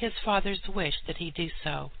not his father's wish that he do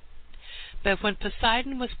so. But when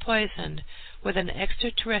Poseidon was poisoned with an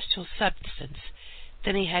extraterrestrial substance,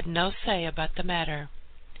 then he had no say about the matter.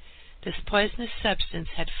 This poisonous substance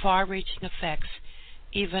had far-reaching effects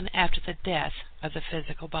even after the death of the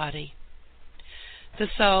physical body. The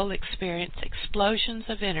soul experienced explosions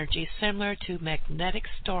of energy similar to magnetic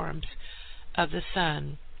storms of the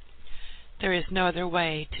sun. There is no other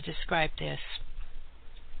way to describe this.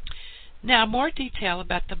 Now, more detail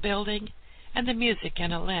about the building and the music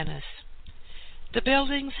in Atlantis. The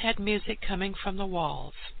buildings had music coming from the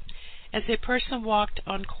walls. As a person walked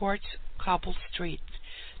on quartz cobbled streets,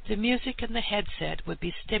 the music in the headset would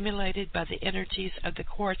be stimulated by the energies of the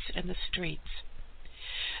quartz in the streets.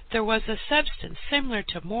 There was a substance similar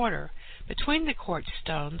to mortar between the quartz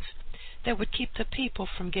stones that would keep the people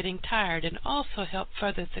from getting tired and also help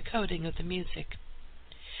further the coding of the music.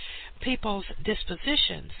 People's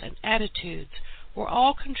dispositions and attitudes were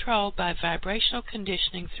all controlled by vibrational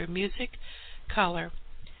conditioning through music, color,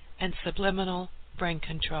 and subliminal brain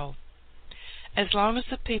control. As long as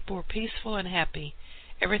the people were peaceful and happy,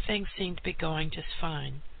 everything seemed to be going just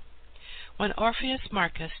fine. When Orpheus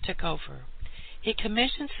Marcus took over, he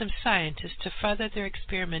commissioned some scientists to further their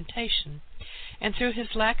experimentation, and through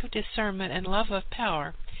his lack of discernment and love of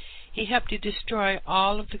power, he helped to destroy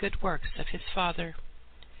all of the good works of his father.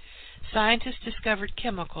 Scientists discovered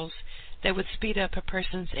chemicals that would speed up a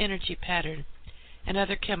person's energy pattern, and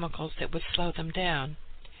other chemicals that would slow them down.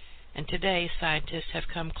 And today scientists have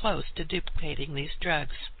come close to duplicating these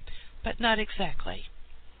drugs, but not exactly.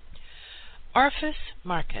 Orpheus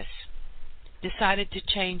Marcus decided to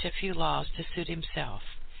change a few laws to suit himself,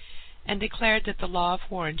 and declared that the law of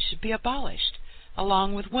warrants should be abolished,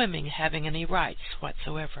 along with women having any rights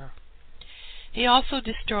whatsoever. He also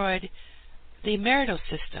destroyed the marital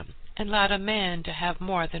system and allowed a man to have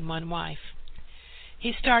more than one wife.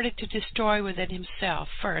 He started to destroy within himself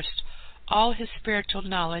first all his spiritual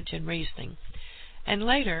knowledge and reasoning, and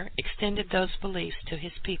later extended those beliefs to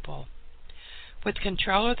his people. With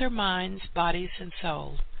control of their minds, bodies, and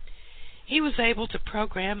souls, he was able to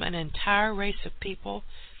program an entire race of people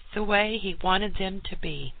the way he wanted them to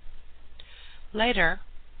be. Later,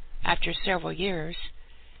 after several years,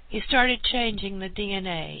 he started changing the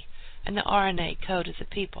DNA and the RNA code of the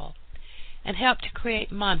people, and helped to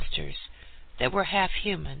create monsters that were half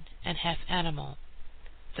human and half animal,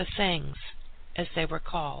 the Things, as they were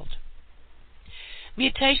called.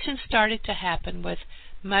 Mutations started to happen with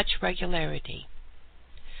much regularity.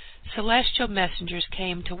 Celestial messengers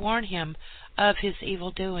came to warn him of his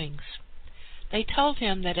evil doings. They told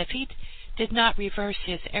him that if he did not reverse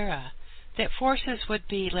his era, that forces would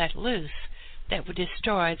be let loose that would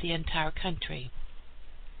destroy the entire country.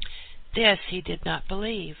 This he did not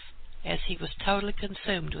believe, as he was totally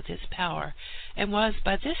consumed with his power, and was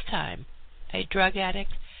by this time a drug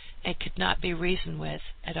addict and could not be reasoned with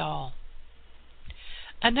at all.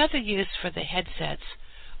 Another use for the headsets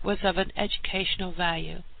was of an educational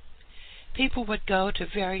value. People would go to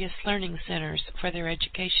various learning centers for their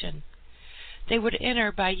education. They would enter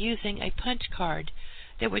by using a punch card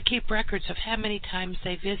that would keep records of how many times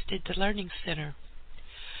they visited the learning center.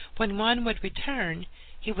 When one would return,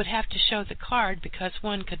 he would have to show the card because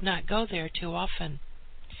one could not go there too often.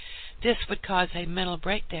 This would cause a mental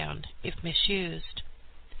breakdown if misused.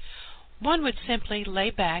 One would simply lay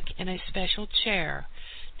back in a special chair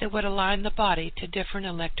that would align the body to different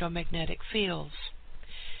electromagnetic fields.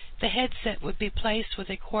 The headset would be placed with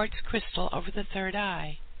a quartz crystal over the third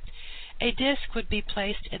eye. A disc would be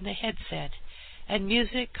placed in the headset, and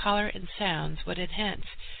music, color, and sounds would enhance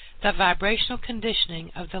the vibrational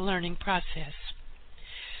conditioning of the learning process.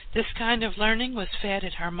 This kind of learning was fed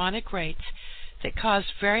at harmonic rates that caused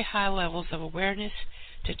very high levels of awareness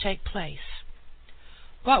to take place.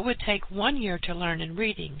 What would take 1 year to learn in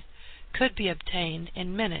reading could be obtained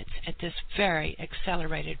in minutes at this very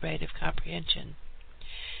accelerated rate of comprehension.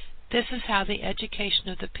 This is how the education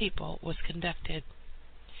of the people was conducted.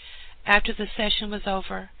 After the session was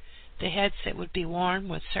over, the headset would be worn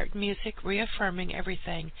with certain music reaffirming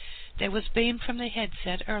everything that was beamed from the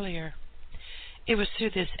headset earlier. It was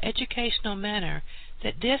through this educational manner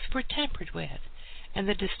that discs were tampered with, and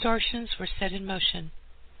the distortions were set in motion.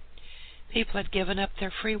 People had given up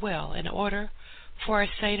their free will in order for a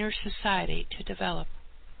saner society to develop.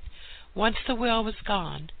 Once the will was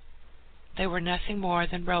gone, they were nothing more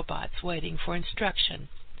than robots waiting for instruction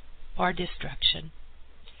or destruction.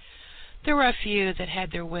 There were a few that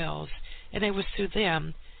had their wills, and it was through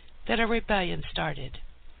them that a rebellion started.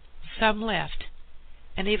 Some left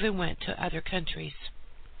and even went to other countries.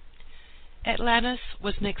 Atlantis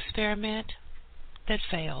was an experiment that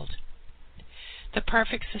failed. The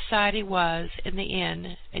perfect society was, in the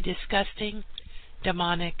end, a disgusting,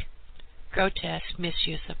 demonic, grotesque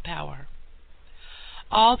misuse of power.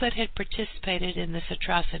 All that had participated in this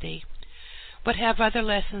atrocity would have other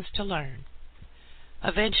lessons to learn.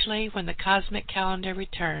 Eventually, when the cosmic calendar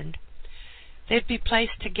returned, they'd be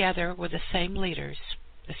placed together with the same leaders,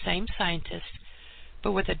 the same scientists,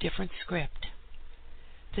 but with a different script.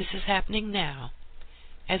 This is happening now,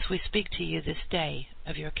 as we speak to you this day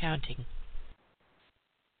of your counting.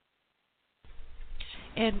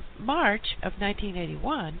 In March of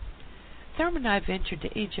 1981, Thurman and I ventured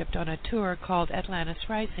to Egypt on a tour called Atlantis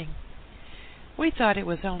Rising. We thought it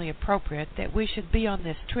was only appropriate that we should be on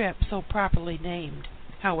this trip so properly named.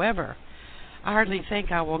 However, I hardly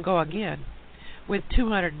think I will go again. With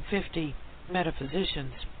 250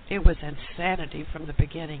 metaphysicians, it was insanity from the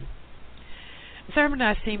beginning. Thurman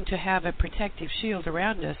and I seemed to have a protective shield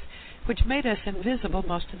around us, which made us invisible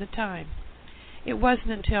most of the time. It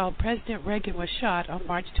wasn't until President Reagan was shot on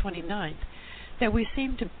March 29th that we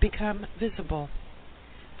seemed to become visible.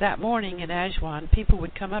 That morning in Aswan, people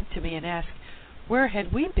would come up to me and ask, where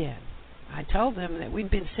had we been? I told them that we'd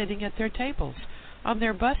been sitting at their tables, on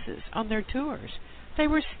their buses, on their tours. They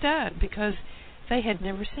were stunned because they had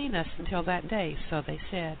never seen us until that day, so they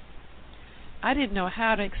said. I didn't know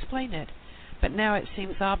how to explain it, but now it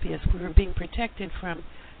seems obvious we were being protected from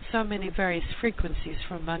so many various frequencies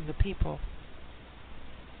from among the people.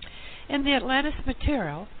 In the Atlantis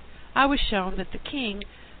material, I was shown that the king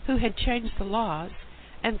who had changed the laws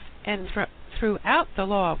and throughout the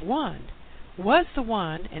law of one was the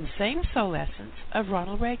one and same soul essence of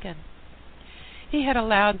Ronald Reagan. He had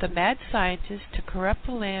allowed the mad scientists to corrupt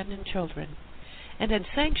the land and children, and had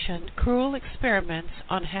sanctioned cruel experiments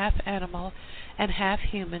on half-animal and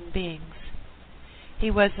half-human beings.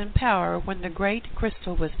 He was in power when the great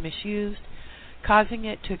crystal was misused, causing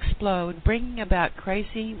it to explode, bringing about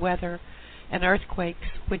crazy weather and earthquakes,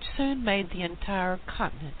 which soon made the entire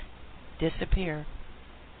continent disappear.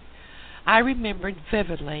 I remembered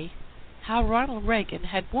vividly how Ronald Reagan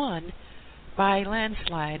had won by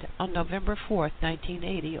landslide on November 4th,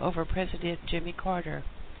 1980, over President Jimmy Carter.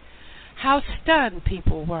 How stunned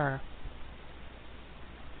people were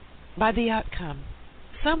by the outcome.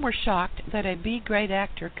 Some were shocked that a B-grade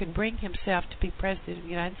actor could bring himself to be President of the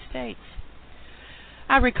United States.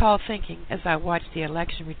 I recall thinking, as I watched the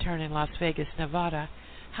election return in Las Vegas, Nevada,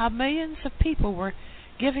 how millions of people were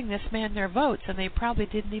giving this man their votes, and they probably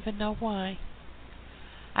didn't even know why.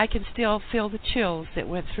 I can still feel the chills that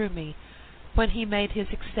went through me when he made his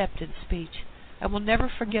acceptance speech. I will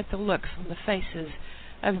never forget the looks on the faces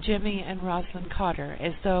of Jimmy and Rosalind Carter,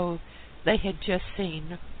 as though they had just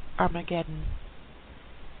seen Armageddon.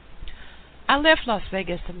 I left Las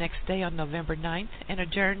Vegas the next day on November 9th and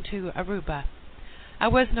adjourned to Aruba. I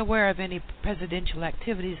wasn't aware of any presidential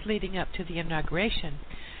activities leading up to the inauguration.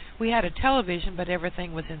 We had a television, but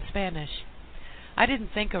everything was in Spanish. I didn't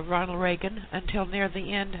think of Ronald Reagan until near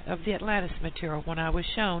the end of the Atlantis material, when I was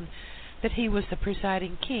shown that he was the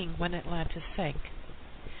presiding king when Atlantis sank.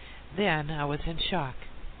 Then I was in shock.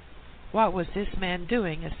 What was this man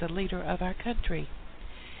doing as the leader of our country?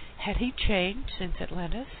 Had he changed since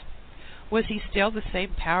Atlantis? Was he still the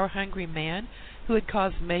same power-hungry man who had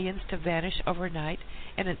caused millions to vanish overnight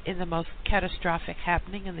in the most catastrophic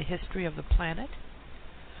happening in the history of the planet?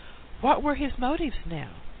 What were his motives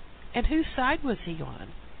now? And whose side was he on?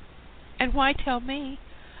 And why tell me?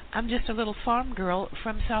 I'm just a little farm girl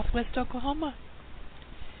from southwest Oklahoma.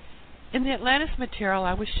 In the Atlantis material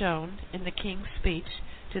I was shown, in the king's speech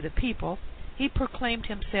to the people, he proclaimed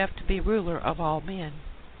himself to be ruler of all men.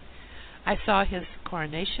 I saw his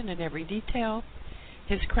coronation in every detail.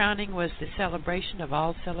 His crowning was the celebration of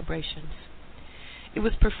all celebrations. It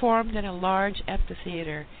was performed in a large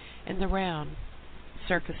amphitheater in the round.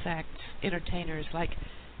 Circus acts, entertainers like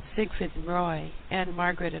Siegfried and Roy, Anne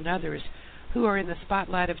Margaret, and others who are in the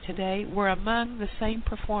spotlight of today were among the same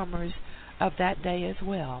performers of that day as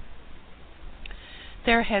well.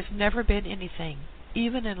 There has never been anything,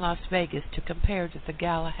 even in Las Vegas, to compare to the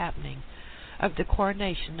gala happening of the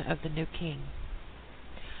coronation of the new king.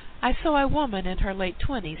 I saw a woman in her late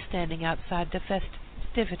 20s standing outside the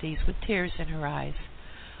festivities with tears in her eyes.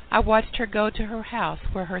 I watched her go to her house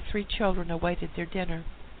where her 3 children awaited their dinner.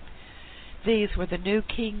 These were the new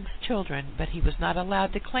king's children, but he was not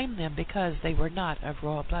allowed to claim them because they were not of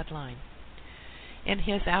royal bloodline. In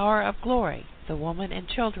his hour of glory, the woman and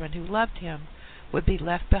children who loved him would be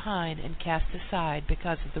left behind and cast aside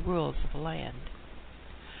because of the rules of the land.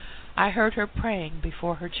 I heard her praying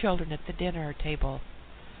before her children at the dinner table.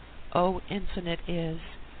 O infinite is,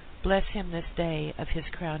 bless him this day of his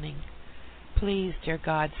crowning. Please, dear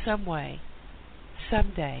God, some way,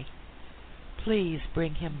 someday, please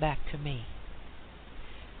bring him back to me.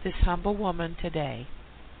 This humble woman today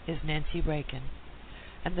is Nancy Reagan,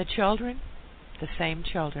 and the children, the same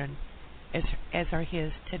children as are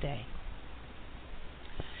his today.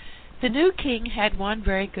 The new king had one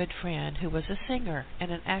very good friend who was a singer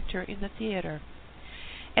and an actor in the theater.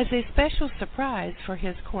 As a special surprise for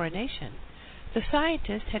his coronation, the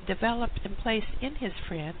scientist had developed and placed in his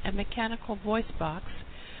friend a mechanical voice box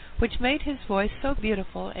which made his voice so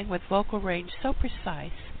beautiful and with vocal range so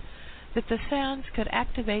precise that the sounds could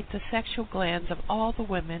activate the sexual glands of all the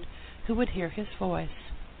women who would hear his voice.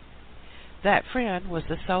 That friend was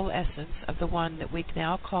the sole essence of the one that we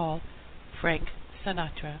now call Frank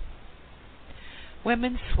Sinatra.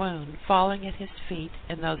 Women swooned, falling at his feet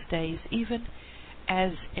in those days, even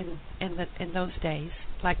as in those days,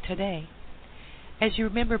 like today. As you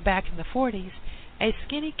remember, back in the 40s, a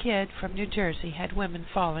skinny kid from New Jersey had women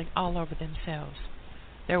falling all over themselves.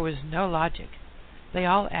 There was no logic. They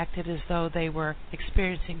all acted as though they were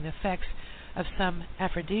experiencing the effects of some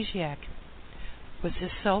aphrodisiac. Was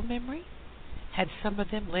this soul memory? Had some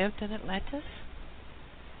of them lived in Atlantis?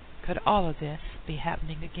 Could all of this be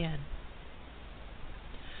happening again?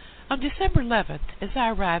 On December 11th, as I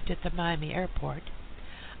arrived at the Miami airport,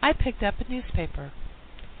 I picked up a newspaper.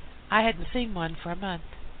 I hadn't seen one for a month.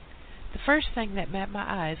 The first thing that met my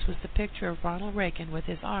eyes was the picture of Ronald Reagan with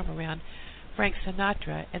his arm around Frank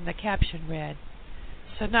Sinatra, and the caption read,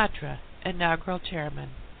 Sinatra, inaugural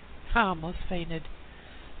chairman. I almost fainted.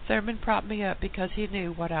 Thurman propped me up because he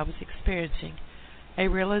knew what I was experiencing, a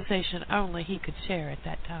realization only he could share at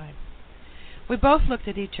that time. We both looked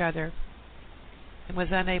at each other and was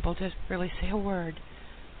unable to really say a word.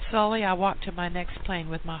 Slowly I walked to my next plane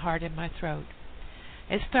with my heart in my throat.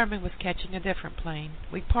 As Thurman was catching a different plane,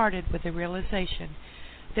 we parted with the realization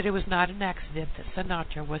that it was not an accident that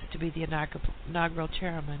Sinatra was to be the inaugural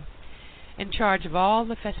chairman. In charge of all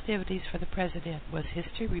the festivities for the president. Was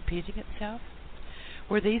history repeating itself?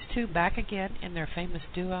 Were these two back again in their famous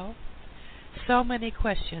duo? So many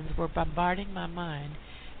questions were bombarding my mind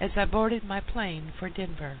as I boarded my plane for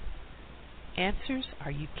Denver. Answers?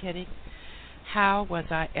 Are you kidding? How was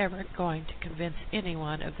I ever going to convince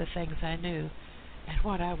anyone of the things I knew and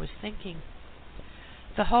what I was thinking?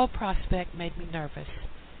 The whole prospect made me nervous,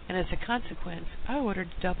 and as a consequence, I ordered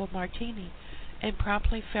a double martini and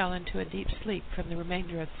promptly fell into a deep sleep from the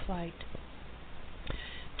remainder of the flight.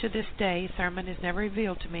 To this day, Thurman has never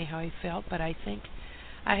revealed to me how he felt, but I think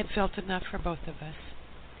I had felt enough for both of us.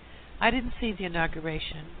 I didn't see the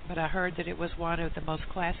inauguration, but I heard that it was one of the most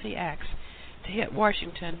classy acts to hit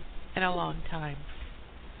Washington in a long time.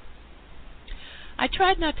 I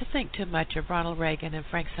tried not to think too much of Ronald Reagan and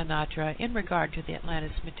Frank Sinatra in regard to the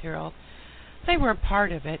Atlantis material. They were a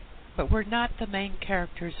part of it, but were not the main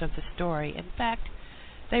characters of the story. In fact,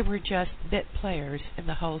 they were just bit players in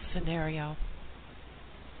the whole scenario.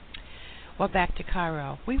 Well, back to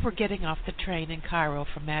Cairo. We were getting off the train in Cairo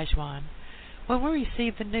from Majwan when we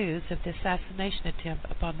received the news of the assassination attempt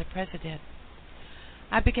upon the president.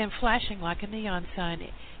 I began flashing like a neon sign.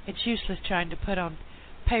 It's useless trying to put on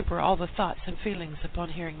paper all the thoughts and feelings upon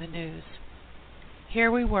hearing the news. Here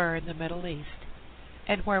we were in the Middle East,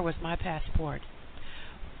 and where was my passport?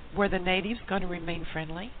 Were the natives going to remain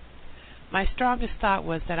friendly? My strongest thought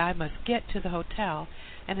was that I must get to the hotel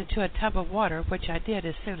and into a tub of water, which I did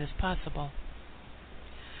as soon as possible.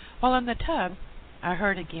 While in the tub, I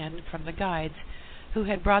heard again from the guides who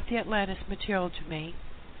had brought the Atlantis material to me.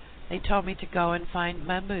 They told me to go and find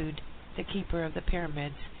Mahmud, the keeper of the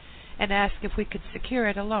pyramids, and ask if we could secure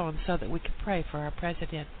it alone so that we could pray for our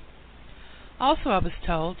president. Also, I was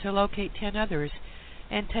told to locate 10 others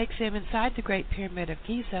and take them inside the Great Pyramid of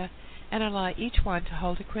Giza and allow each one to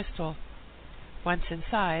hold a crystal. Once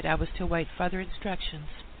inside, I was to await further instructions.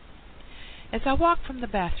 As I walked from the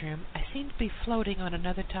bathroom, I seemed to be floating on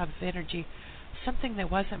another type of energy, something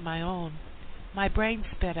that wasn't my own. My brain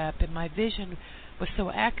sped up, and my vision was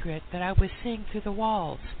so accurate that I was seeing through the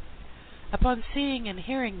walls. Upon seeing and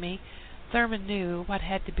hearing me, Thurman knew what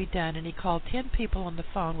had to be done, and he called 10 people on the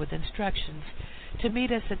phone with instructions to meet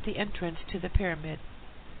us at the entrance to the pyramid.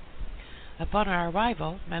 Upon our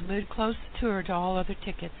arrival, Mahmud closed the tour to all other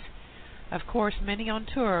tickets. Of course, many on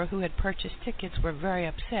tour who had purchased tickets were very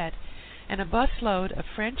upset, and a busload of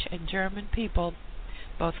French and German people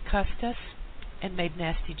both cussed us and made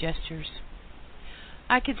nasty gestures.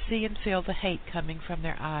 I could see and feel the hate coming from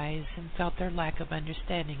their eyes, and felt their lack of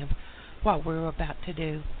understanding of what we were about to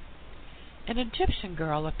do. An Egyptian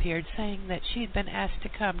girl appeared, saying that she had been asked to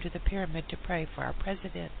come to the pyramid to pray for our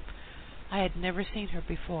president. I had never seen her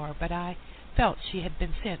before, but I felt she had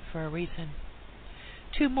been sent for a reason.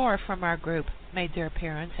 2 more from our group made their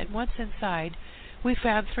appearance, and once inside, we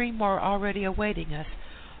found 3 more already awaiting us,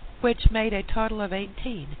 which made a total of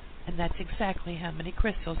 18, and that's exactly how many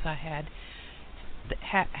crystals I had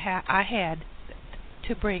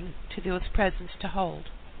to bring to those presents to hold.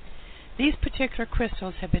 These particular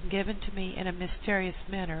crystals have been given to me in a mysterious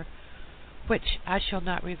manner, which I shall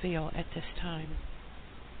not reveal at this time.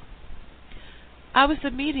 I was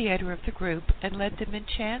the mediator of the group and led them in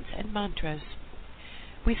chants and mantras.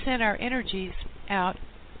 We sent our energies out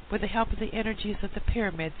with the help of the energies of the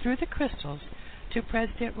pyramid through the crystals to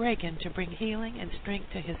President Reagan to bring healing and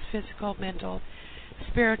strength to his physical, mental,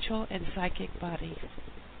 spiritual, and psychic body.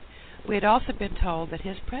 We had also been told that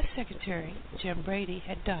his press secretary, Jim Brady,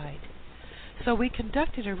 had died. So we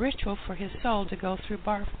conducted a ritual for his soul to go through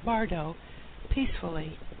Bardo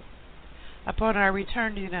peacefully. Upon our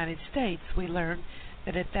return to the United States, we learned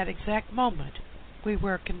that at that exact moment we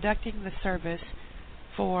were conducting the service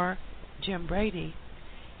for Jim Brady.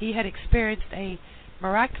 He had experienced a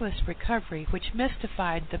miraculous recovery which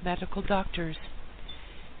mystified the medical doctors.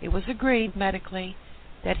 It was agreed medically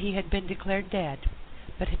that he had been declared dead,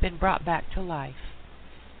 but had been brought back to life.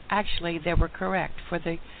 Actually, they were correct, for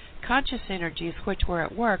the conscious energies which were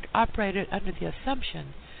at work operated under the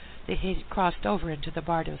assumption that he had crossed over into the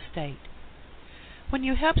Bardo state. When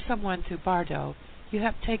you help someone through Bardo, you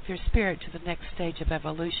help take their spirit to the next stage of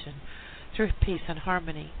evolution through peace and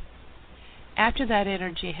harmony. After that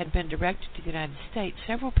energy had been directed to the United States,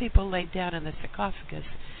 several people laid down in the sarcophagus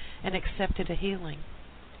and accepted a healing.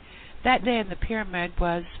 That day in the pyramid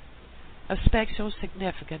was of special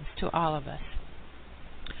significance to all of us.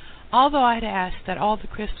 Although I had asked that all the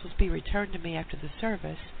crystals be returned to me after the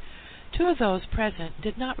service, 2 of those present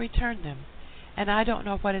did not return them, and I don't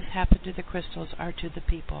know what has happened to the crystals or to the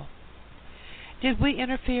people. Did we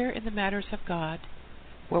interfere in the matters of God?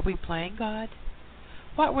 Were we playing God?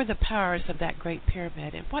 What were the powers of that great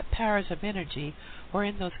pyramid, and what powers of energy were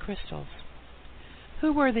in those crystals?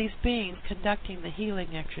 Who were these beings conducting the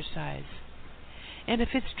healing exercise? And if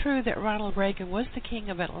it's true that Ronald Reagan was the king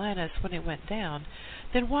of Atlantis when it went down,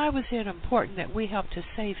 then why was it important that we helped to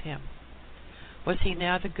save him? Was he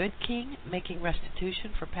now the good king, making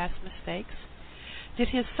restitution for past mistakes? Did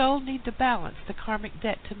his soul need to balance the karmic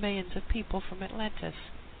debt to millions of people from Atlantis?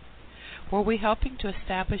 Were we helping to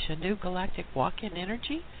establish a new galactic walk-in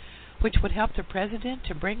energy, which would help the president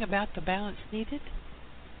to bring about the balance needed?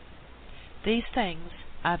 These things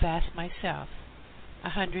I've asked myself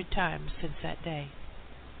 100 times since that day.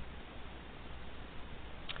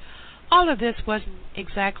 All of this wasn't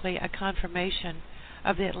exactly a confirmation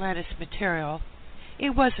of the Atlantis material. It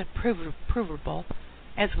wasn't provable,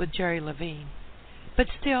 as with Jerry Levine, but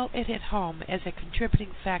still it hit home as a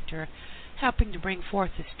contributing factor, helping to bring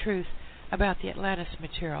forth this truth about the Atlantis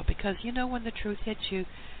material, because when the truth hits you,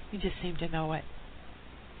 you just seem to know it.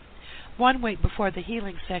 1 week before the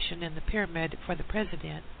healing session in the pyramid for the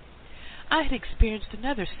president, I had experienced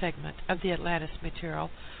another segment of the Atlantis material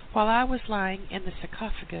while I was lying in the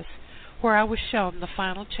sarcophagus, where I was shown the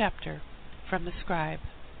final chapter from the scribe.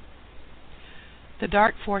 The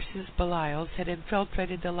dark forces, Belials, had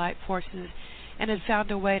infiltrated the light forces and had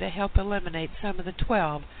found a way to help eliminate some of the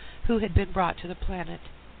 12 who had been brought to the planet.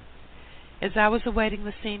 As I was awaiting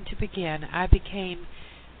the scene to begin, I became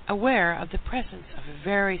aware of the presence of a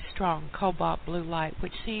very strong cobalt blue light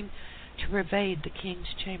which seemed to pervade the king's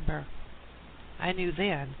chamber. I knew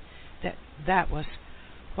then that was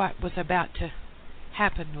what was about to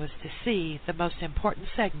happen, was to see the most important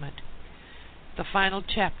segment, the final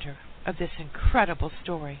chapter of this incredible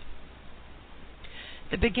story.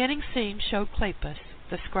 The beginning scene showed Cleopas,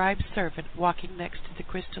 the scribe's servant, walking next to the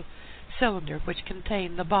crystal cylinder which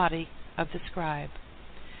contained the body of the scribe.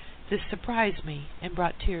 This surprised me and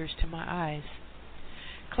brought tears to my eyes.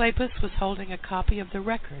 Cleopas was holding a copy of the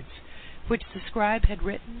records which the scribe had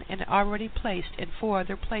written and already placed in 4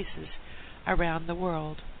 other places around the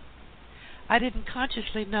world. I didn't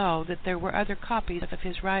consciously know that there were other copies of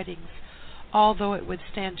his writings, although it would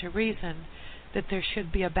stand to reason that there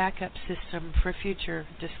should be a backup system for future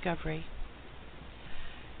discovery.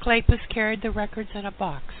 Cleopas carried the records in a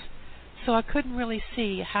box, so I couldn't really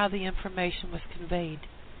see how the information was conveyed.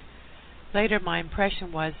 Later my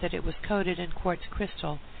impression was that it was coated in quartz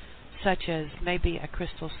crystal, such as maybe a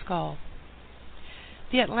crystal skull.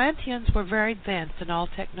 The Atlanteans were very advanced in all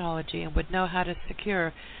technology and would know how to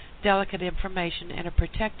secure delicate information in a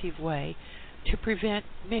protective way to prevent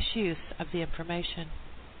misuse of the information.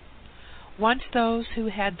 Once those who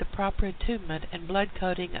had the proper attunement and blood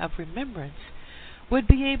coding of remembrance would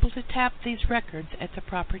be able to tap these records at the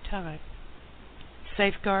proper time.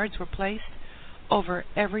 Safeguards were placed over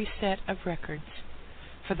every set of records,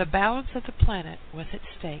 for the balance of the planet was at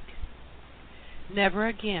stake. Never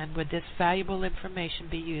again would this valuable information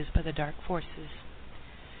be used by the dark forces.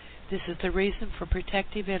 This is the reason for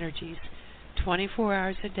protective energies 24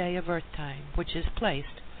 hours a day of Earth time, which is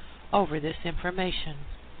placed over this information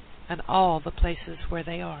and all the places where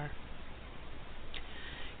they are.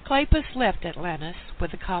 Cleopas left Atlantis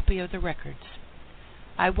with a copy of the records.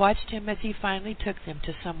 I watched him as he finally took them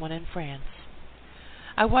to someone in France.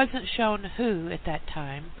 I wasn't shown who at that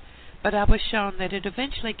time, but I was shown that it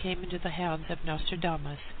eventually came into the hands of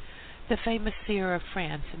Nostradamus, the famous seer of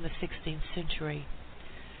France in the 16th century.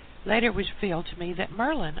 Later it was revealed to me that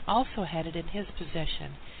Merlin also had it in his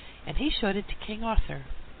possession, and he showed it to King Arthur,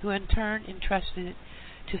 who in turn entrusted it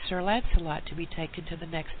to Sir Lancelot to be taken to the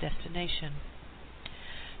next destination.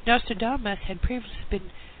 Nostradamus had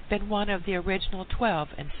previously been one of the original 12,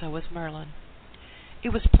 and so was Merlin. It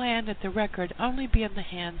was planned that the record only be in the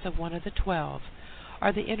hands of one of the 12,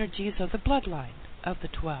 or the energies of the bloodline of the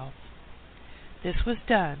 12. This was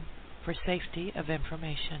done for safety of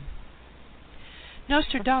information.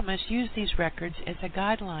 Nostradamus used these records as a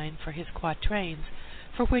guideline for his quatrains,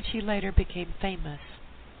 for which he later became famous.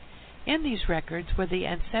 In these records were the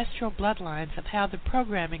ancestral bloodlines of how the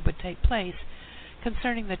programming would take place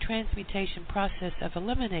concerning the transmutation process of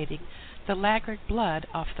eliminating the laggard blood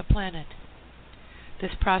off the planet.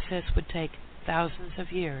 This process would take thousands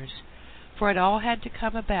of years, for it all had to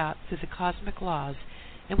come about through the cosmic laws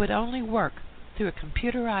and would only work through a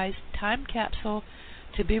computerized time capsule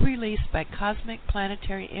to be released by cosmic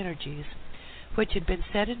planetary energies which had been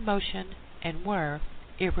set in motion and were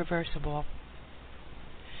irreversible.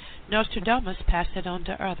 Nostradamus passed it on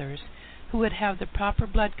to others who would have the proper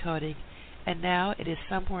blood coding, and now it is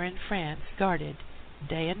somewhere in France guarded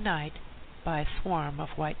day and night by a swarm of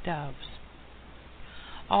white doves.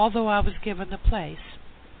 Although I was given the place,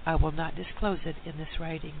 I will not disclose it in this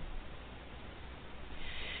writing.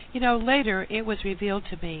 Later it was revealed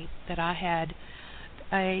to me that I had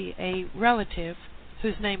a relative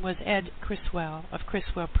whose name was Ed Criswell of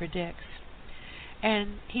Criswell Predicts,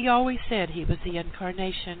 and he always said he was the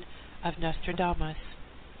incarnation of Nostradamus.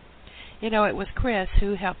 It was Chris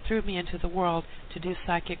who helped throw me into the world to do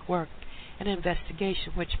psychic work and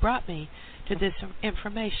investigation, which brought me to this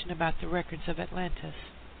information about the records of Atlantis.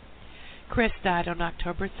 Chris died on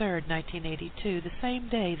October 3rd, 1982, the same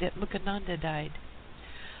day that Mukhananda died.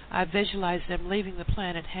 I visualized them leaving the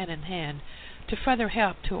planet hand in hand to further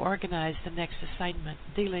help to organize the next assignment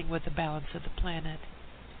dealing with the balance of the planet.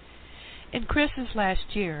 In Chris's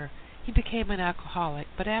last year, he became an alcoholic,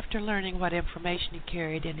 but after learning what information he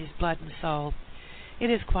carried in his blood and soul, it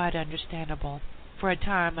is quite understandable. For a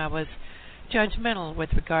time I was judgmental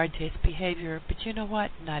with regard to his behavior, but you know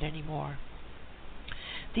what? Not anymore.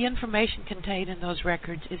 The information contained in those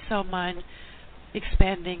records is so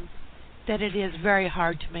mind-expanding that it is very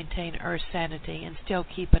hard to maintain Earth sanity and still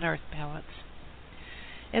keep an Earth balance.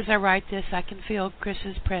 As I write this, I can feel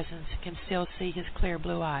Chris's presence and can still see his clear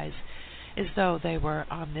blue eyes, as though they were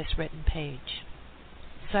on this written page.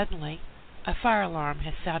 Suddenly, a fire alarm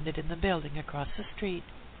has sounded in the building across the street.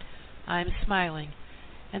 I am smiling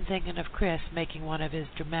and thinking of Chris making one of his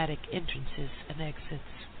dramatic entrances and exits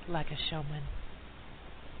like a showman.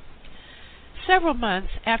 Several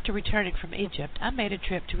months after returning from Egypt, I made a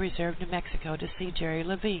trip to Reserve, New Mexico to see Jerry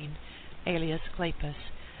Levine, alias Clapus,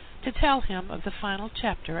 to tell him of the final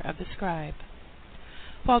chapter of The Scribe.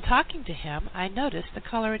 While talking to him, I noticed the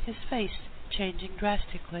color in his face changing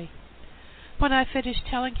drastically. When I finished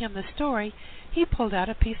telling him the story, he pulled out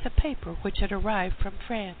a piece of paper which had arrived from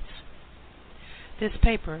France. This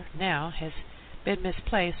paper now has been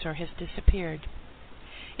misplaced or has disappeared.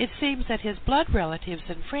 It seems that his blood relatives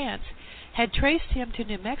in France had traced him to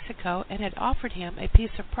New Mexico and had offered him a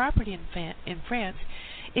piece of property in France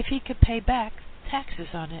if he could pay back taxes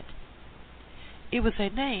on it. It was a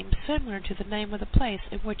name similar to the name of the place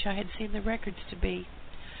in which I had seen the records to be.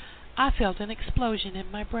 I felt an explosion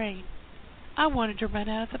in my brain. I wanted to run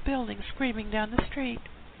out of the building screaming down the street.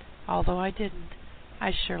 Although I didn't,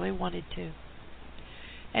 I surely wanted to.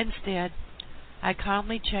 Instead, I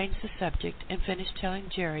calmly changed the subject and finished telling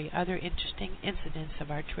Jerry other interesting incidents of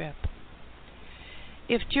our trip.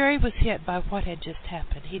 If Jerry was hit by what had just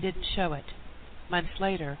happened, he didn't show it. Months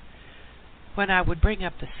later, when I would bring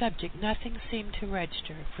up the subject, nothing seemed to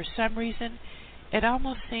register. For some reason, it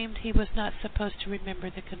almost seemed he was not supposed to remember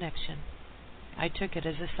the connection. I took it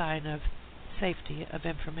as a sign of safety of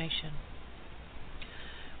information.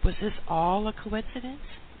 Was this all a coincidence?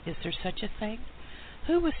 Is there such a thing?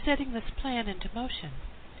 Who was setting this plan into motion?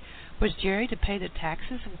 Was Jerry to pay the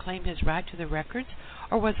taxes and claim his right to the records,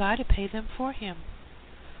 or was I to pay them for him?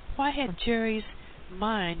 Why had Jerry's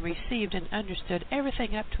mind received and understood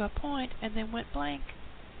everything up to a point and then went blank?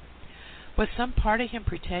 Was some part of him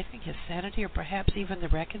protecting his sanity, or perhaps even the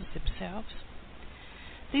records themselves?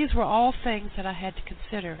 These were all things that I had to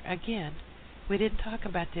consider. Again, we didn't talk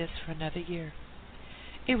about this for another year.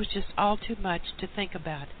 It was just all too much to think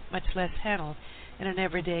about, much less handle in an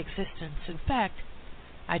everyday existence. In fact,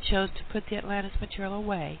 I chose to put the Atlantis material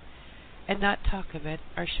away and not talk of it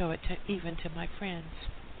or show it even to my friends.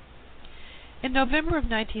 In November of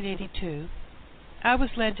 1982, I was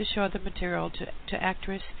led to show the material to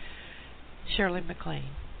actress Shirley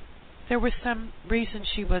MacLaine. There was some reason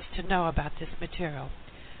she was to know about this material.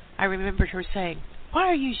 I remembered her saying, "Why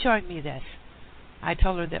are you showing me this?" I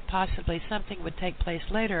told her that possibly something would take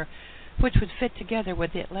place later which would fit together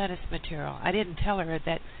with the Atlantis material. I didn't tell her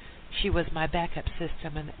that she was my backup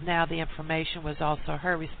system and that now the information was also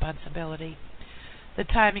her responsibility. The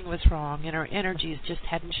timing was wrong, and her energies just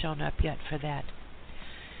hadn't shown up yet for that.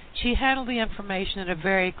 She handled the information in a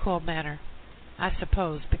very cool manner, I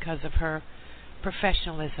suppose because of her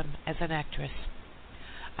professionalism as an actress.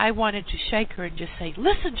 I wanted to shake her and just say,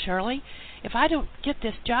 "Listen, Shirley, if I don't get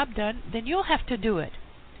this job done, then you'll have to do it."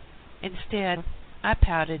 Instead, I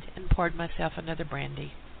pouted and poured myself another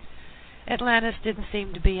brandy. Atlantis didn't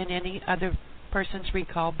seem to be in any other person's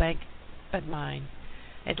recall bank but mine,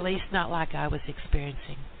 at least not like I was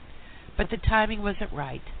experiencing. But the timing wasn't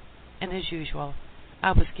right, and as usual,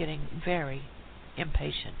 I was getting very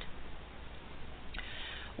impatient.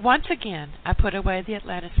 Once again, I put away the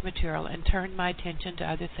Atlantis material and turned my attention to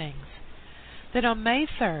other things. Then on May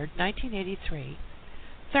 3rd, 1983,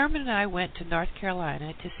 Thurman and I went to North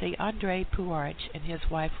Carolina to see Andrei Puarich and his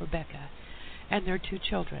wife Rebecca and their 2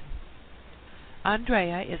 children.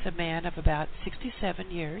 Andrea is a man of about 67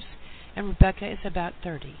 years, and Rebecca is about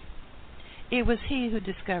 30. It was he who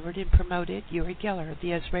discovered and promoted Uri Geller,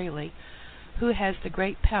 the Israeli, who has the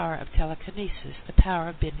great power of telekinesis, the power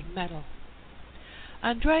of bending metal.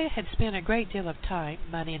 Andrea had spent a great deal of time,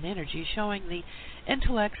 money, and energy showing the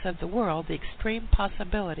intellects of the world the extreme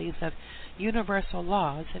possibilities of universal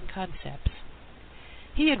laws and concepts.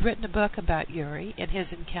 He had written a book about Uri and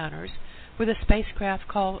his encounters with a spacecraft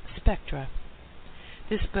called Spectra.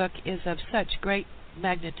 This book is of such great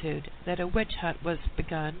magnitude that a witch hunt was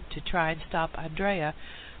begun to try and stop Andrea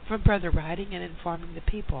from further writing and informing the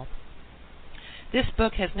people. This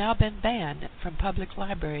book has now been banned from public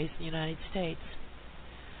libraries in the United States.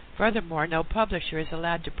 Furthermore, no publisher is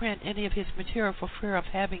allowed to print any of his material for fear of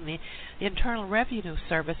having the Internal Revenue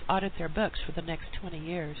Service audit their books for the next 20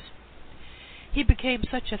 years. He became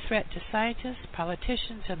such a threat to scientists,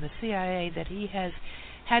 politicians, and the CIA that he has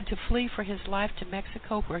had to flee for his life to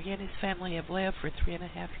Mexico, where he and his family have lived for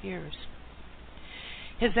 3.5 years.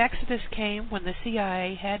 His exodus came when the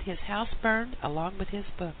CIA had his house burned along with his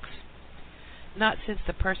books. Not since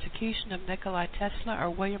the persecution of Nikola Tesla or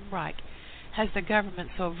William Reich has the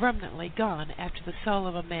government so vehemently gone after the soul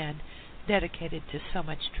of a man dedicated to so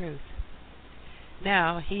much truth.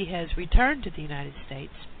 Now he has returned to the United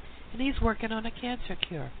States, and he's working on a cancer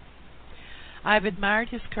cure. I've admired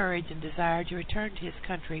his courage and desire to return to his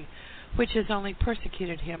country, which has only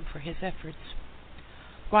persecuted him for his efforts.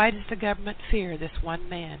 Why does the government fear this one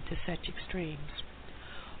man to such extremes?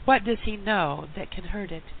 What does he know that can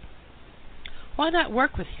hurt it? Why not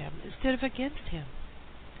work with him instead of against him?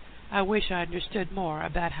 I wish I understood more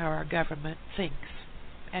about how our government thinks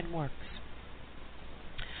and works.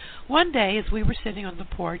 One day, as we were sitting on the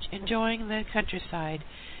porch enjoying the countryside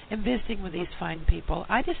and visiting with these fine people,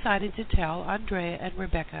 I decided to tell Andrea and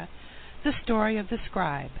Rebecca the story of the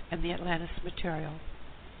scribe and the Atlantis material.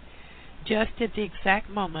 Just at the exact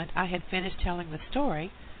moment I had finished telling the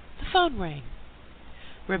story, the phone rang.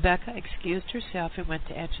 Rebecca excused herself and went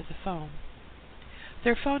to answer the phone.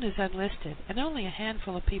 Their phone is unlisted, and only a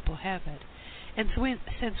handful of people have it, and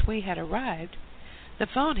since we had arrived, the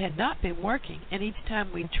phone had not been working, and each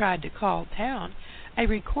time we tried to call town, a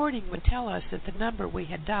recording would tell us that the number we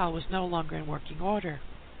had dialed was no longer in working order.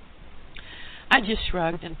 I just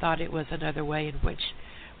shrugged and thought it was another way in which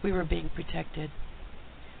we were being protected.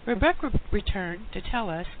 Rebecca returned to tell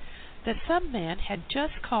us that some man had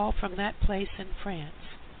just called from that place in France.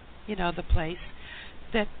 You know, the place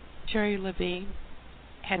that Jerry Levine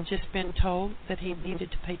had just been told that he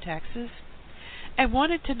needed to pay taxes, and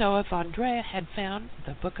wanted to know if Andrea had found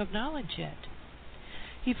the Book of Knowledge yet.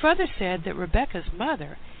 He further said that Rebecca's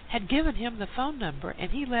mother had given him the phone number,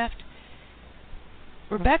 and he left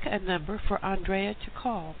Rebecca a number for Andrea to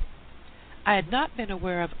call. I had not been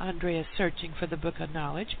aware of Andrea searching for the Book of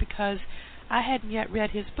Knowledge because I hadn't yet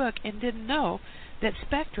read his book and didn't know that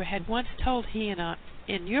Spectra had once told he and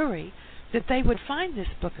Yuri that they would find this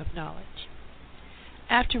Book of Knowledge.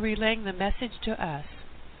 After relaying the message to us,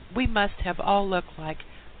 we must have all looked like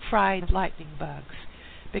fried lightning bugs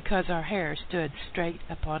because our hair stood straight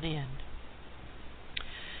up on end.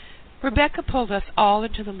 Rebecca pulled us all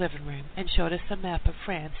into the living room and showed us a map of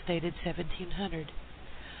France dated 1700.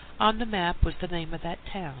 On the map was the name of that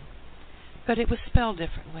town, but it was spelled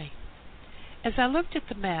differently. As I looked at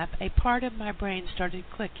the map, a part of my brain started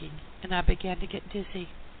clicking, and I began to get dizzy.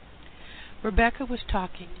 Rebecca was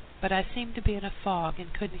talking, but I seemed to be in a fog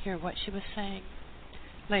and couldn't hear what she was saying.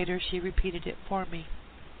 Later, she repeated it for me.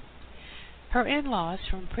 Her in-laws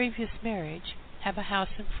from previous marriage have a house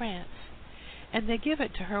in France, and they give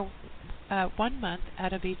it to her 1 month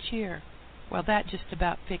out of each year. Well, that just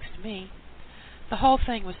about fixed me. The whole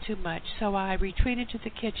thing was too much, so I retreated to the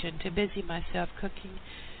kitchen to busy myself cooking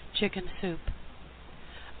chicken soup.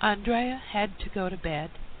 Andrea had to go to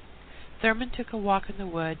bed. Thurman took a walk in the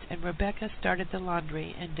woods, and Rebecca started the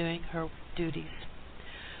laundry and doing her duties.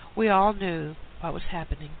 We all knew what was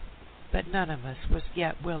happening, but none of us was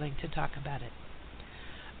yet willing to talk about it.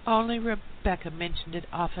 Only Rebecca mentioned it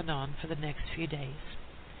off and on for the next few days.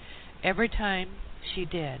 Every time she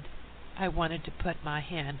did, I wanted to put my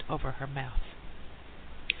hand over her mouth.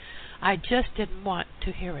 I just didn't want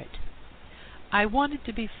to hear it. I wanted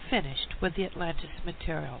to be finished with the Atlantis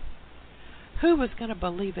material. Who was going to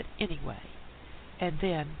believe it anyway? And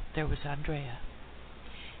then there was Andrea.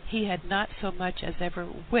 He had not so much as ever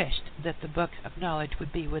wished that the Book of Knowledge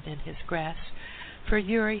would be within his grasp, for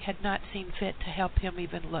Yuri had not seen fit to help him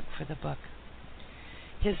even look for the book.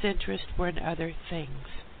 His interests were in other things.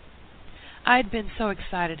 I had been so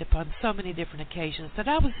excited upon so many different occasions that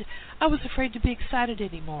I was afraid to be excited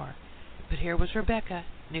anymore. But here was Rebecca,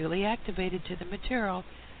 newly activated to the material,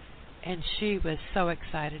 and she was so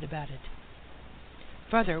excited about it.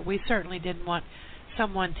 Further, we certainly didn't want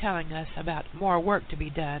someone telling us about more work to be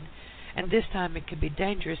done, and this time it could be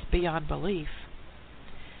dangerous beyond belief.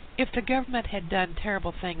 If the government had done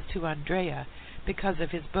terrible things to Andrea because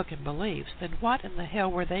of his book and beliefs, then what in the hell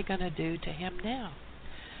were they going to do to him now?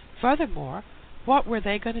 Furthermore, what were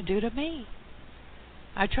they going to do to me?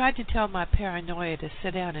 I tried to tell my paranoia to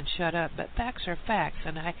sit down and shut up, but facts are facts,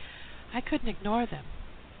 and I couldn't ignore them.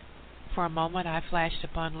 For a moment I flashed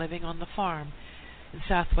upon living on the farm in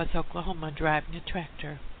southwest Oklahoma, driving a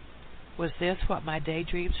tractor. Was this what my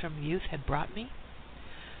daydreams from youth had brought me?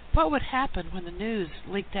 What would happen when the news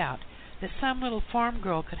leaked out that some little farm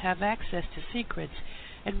girl could have access to secrets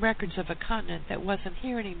and records of a continent that wasn't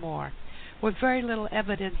here anymore, with very little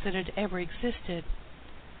evidence that it ever existed?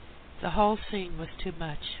 The whole scene was too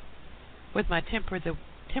much. With my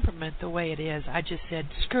temperament the way it is, I just said,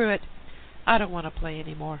 screw it, I don't want to play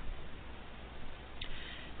anymore.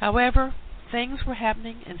 However, things were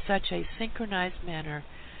happening in such a synchronized manner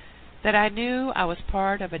that I knew I was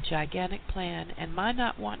part of a gigantic plan, and my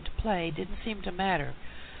not wanting to play didn't seem to matter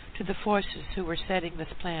to the forces who were setting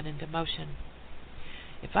this plan into motion.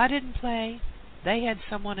 If I didn't play, they had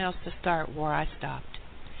someone else to start where I stopped.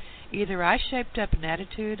 Either I shaped up an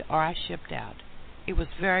attitude or I shipped out. It was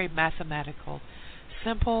very mathematical,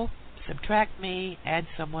 simple, subtract me, add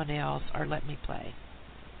someone else, or let me play.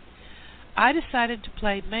 I decided to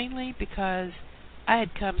play mainly because I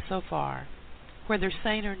had come so far, whether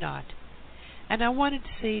sane or not, and I wanted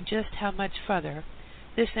to see just how much further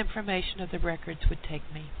this information of the records would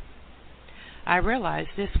take me. I realized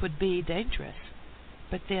this would be dangerous,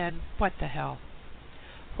 but then, what the hell?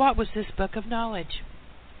 What was this book of knowledge?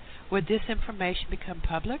 Would this information become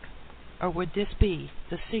public, or would this be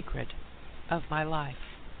the secret of my life?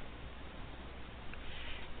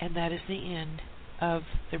 And that is the end of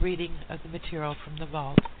the reading of the material from the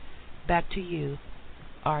vault. Back to you,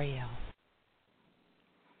 Ariel.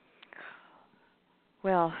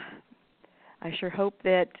 Well, I sure hope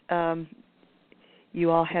that you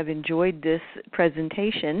all have enjoyed this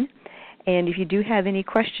presentation. And if you do have any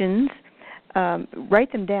questions,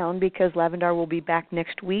 write them down, because Lavandar will be back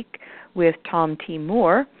next week with Tom T.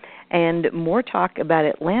 Moore and more talk about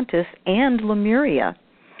Atlantis and Lemuria.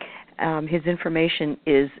 His information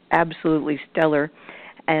is absolutely stellar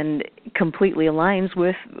and completely aligns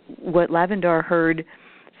with what Lavandar heard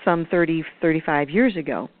some 35 years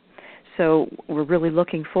ago. So we're really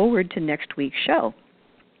looking forward to next week's show.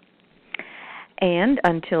 And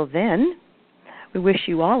until then, we wish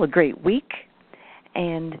you all a great week.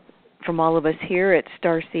 And from all of us here at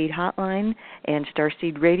Starseed Hotline and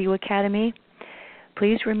Starseed Radio Academy,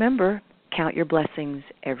 please remember, count your blessings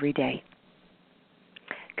every day.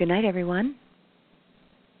 Good night, everyone.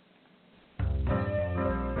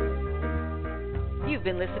 You've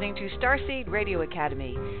been listening to Starseed Radio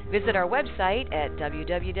Academy. Visit our website at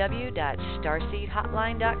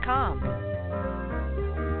www.starseedhotline.com.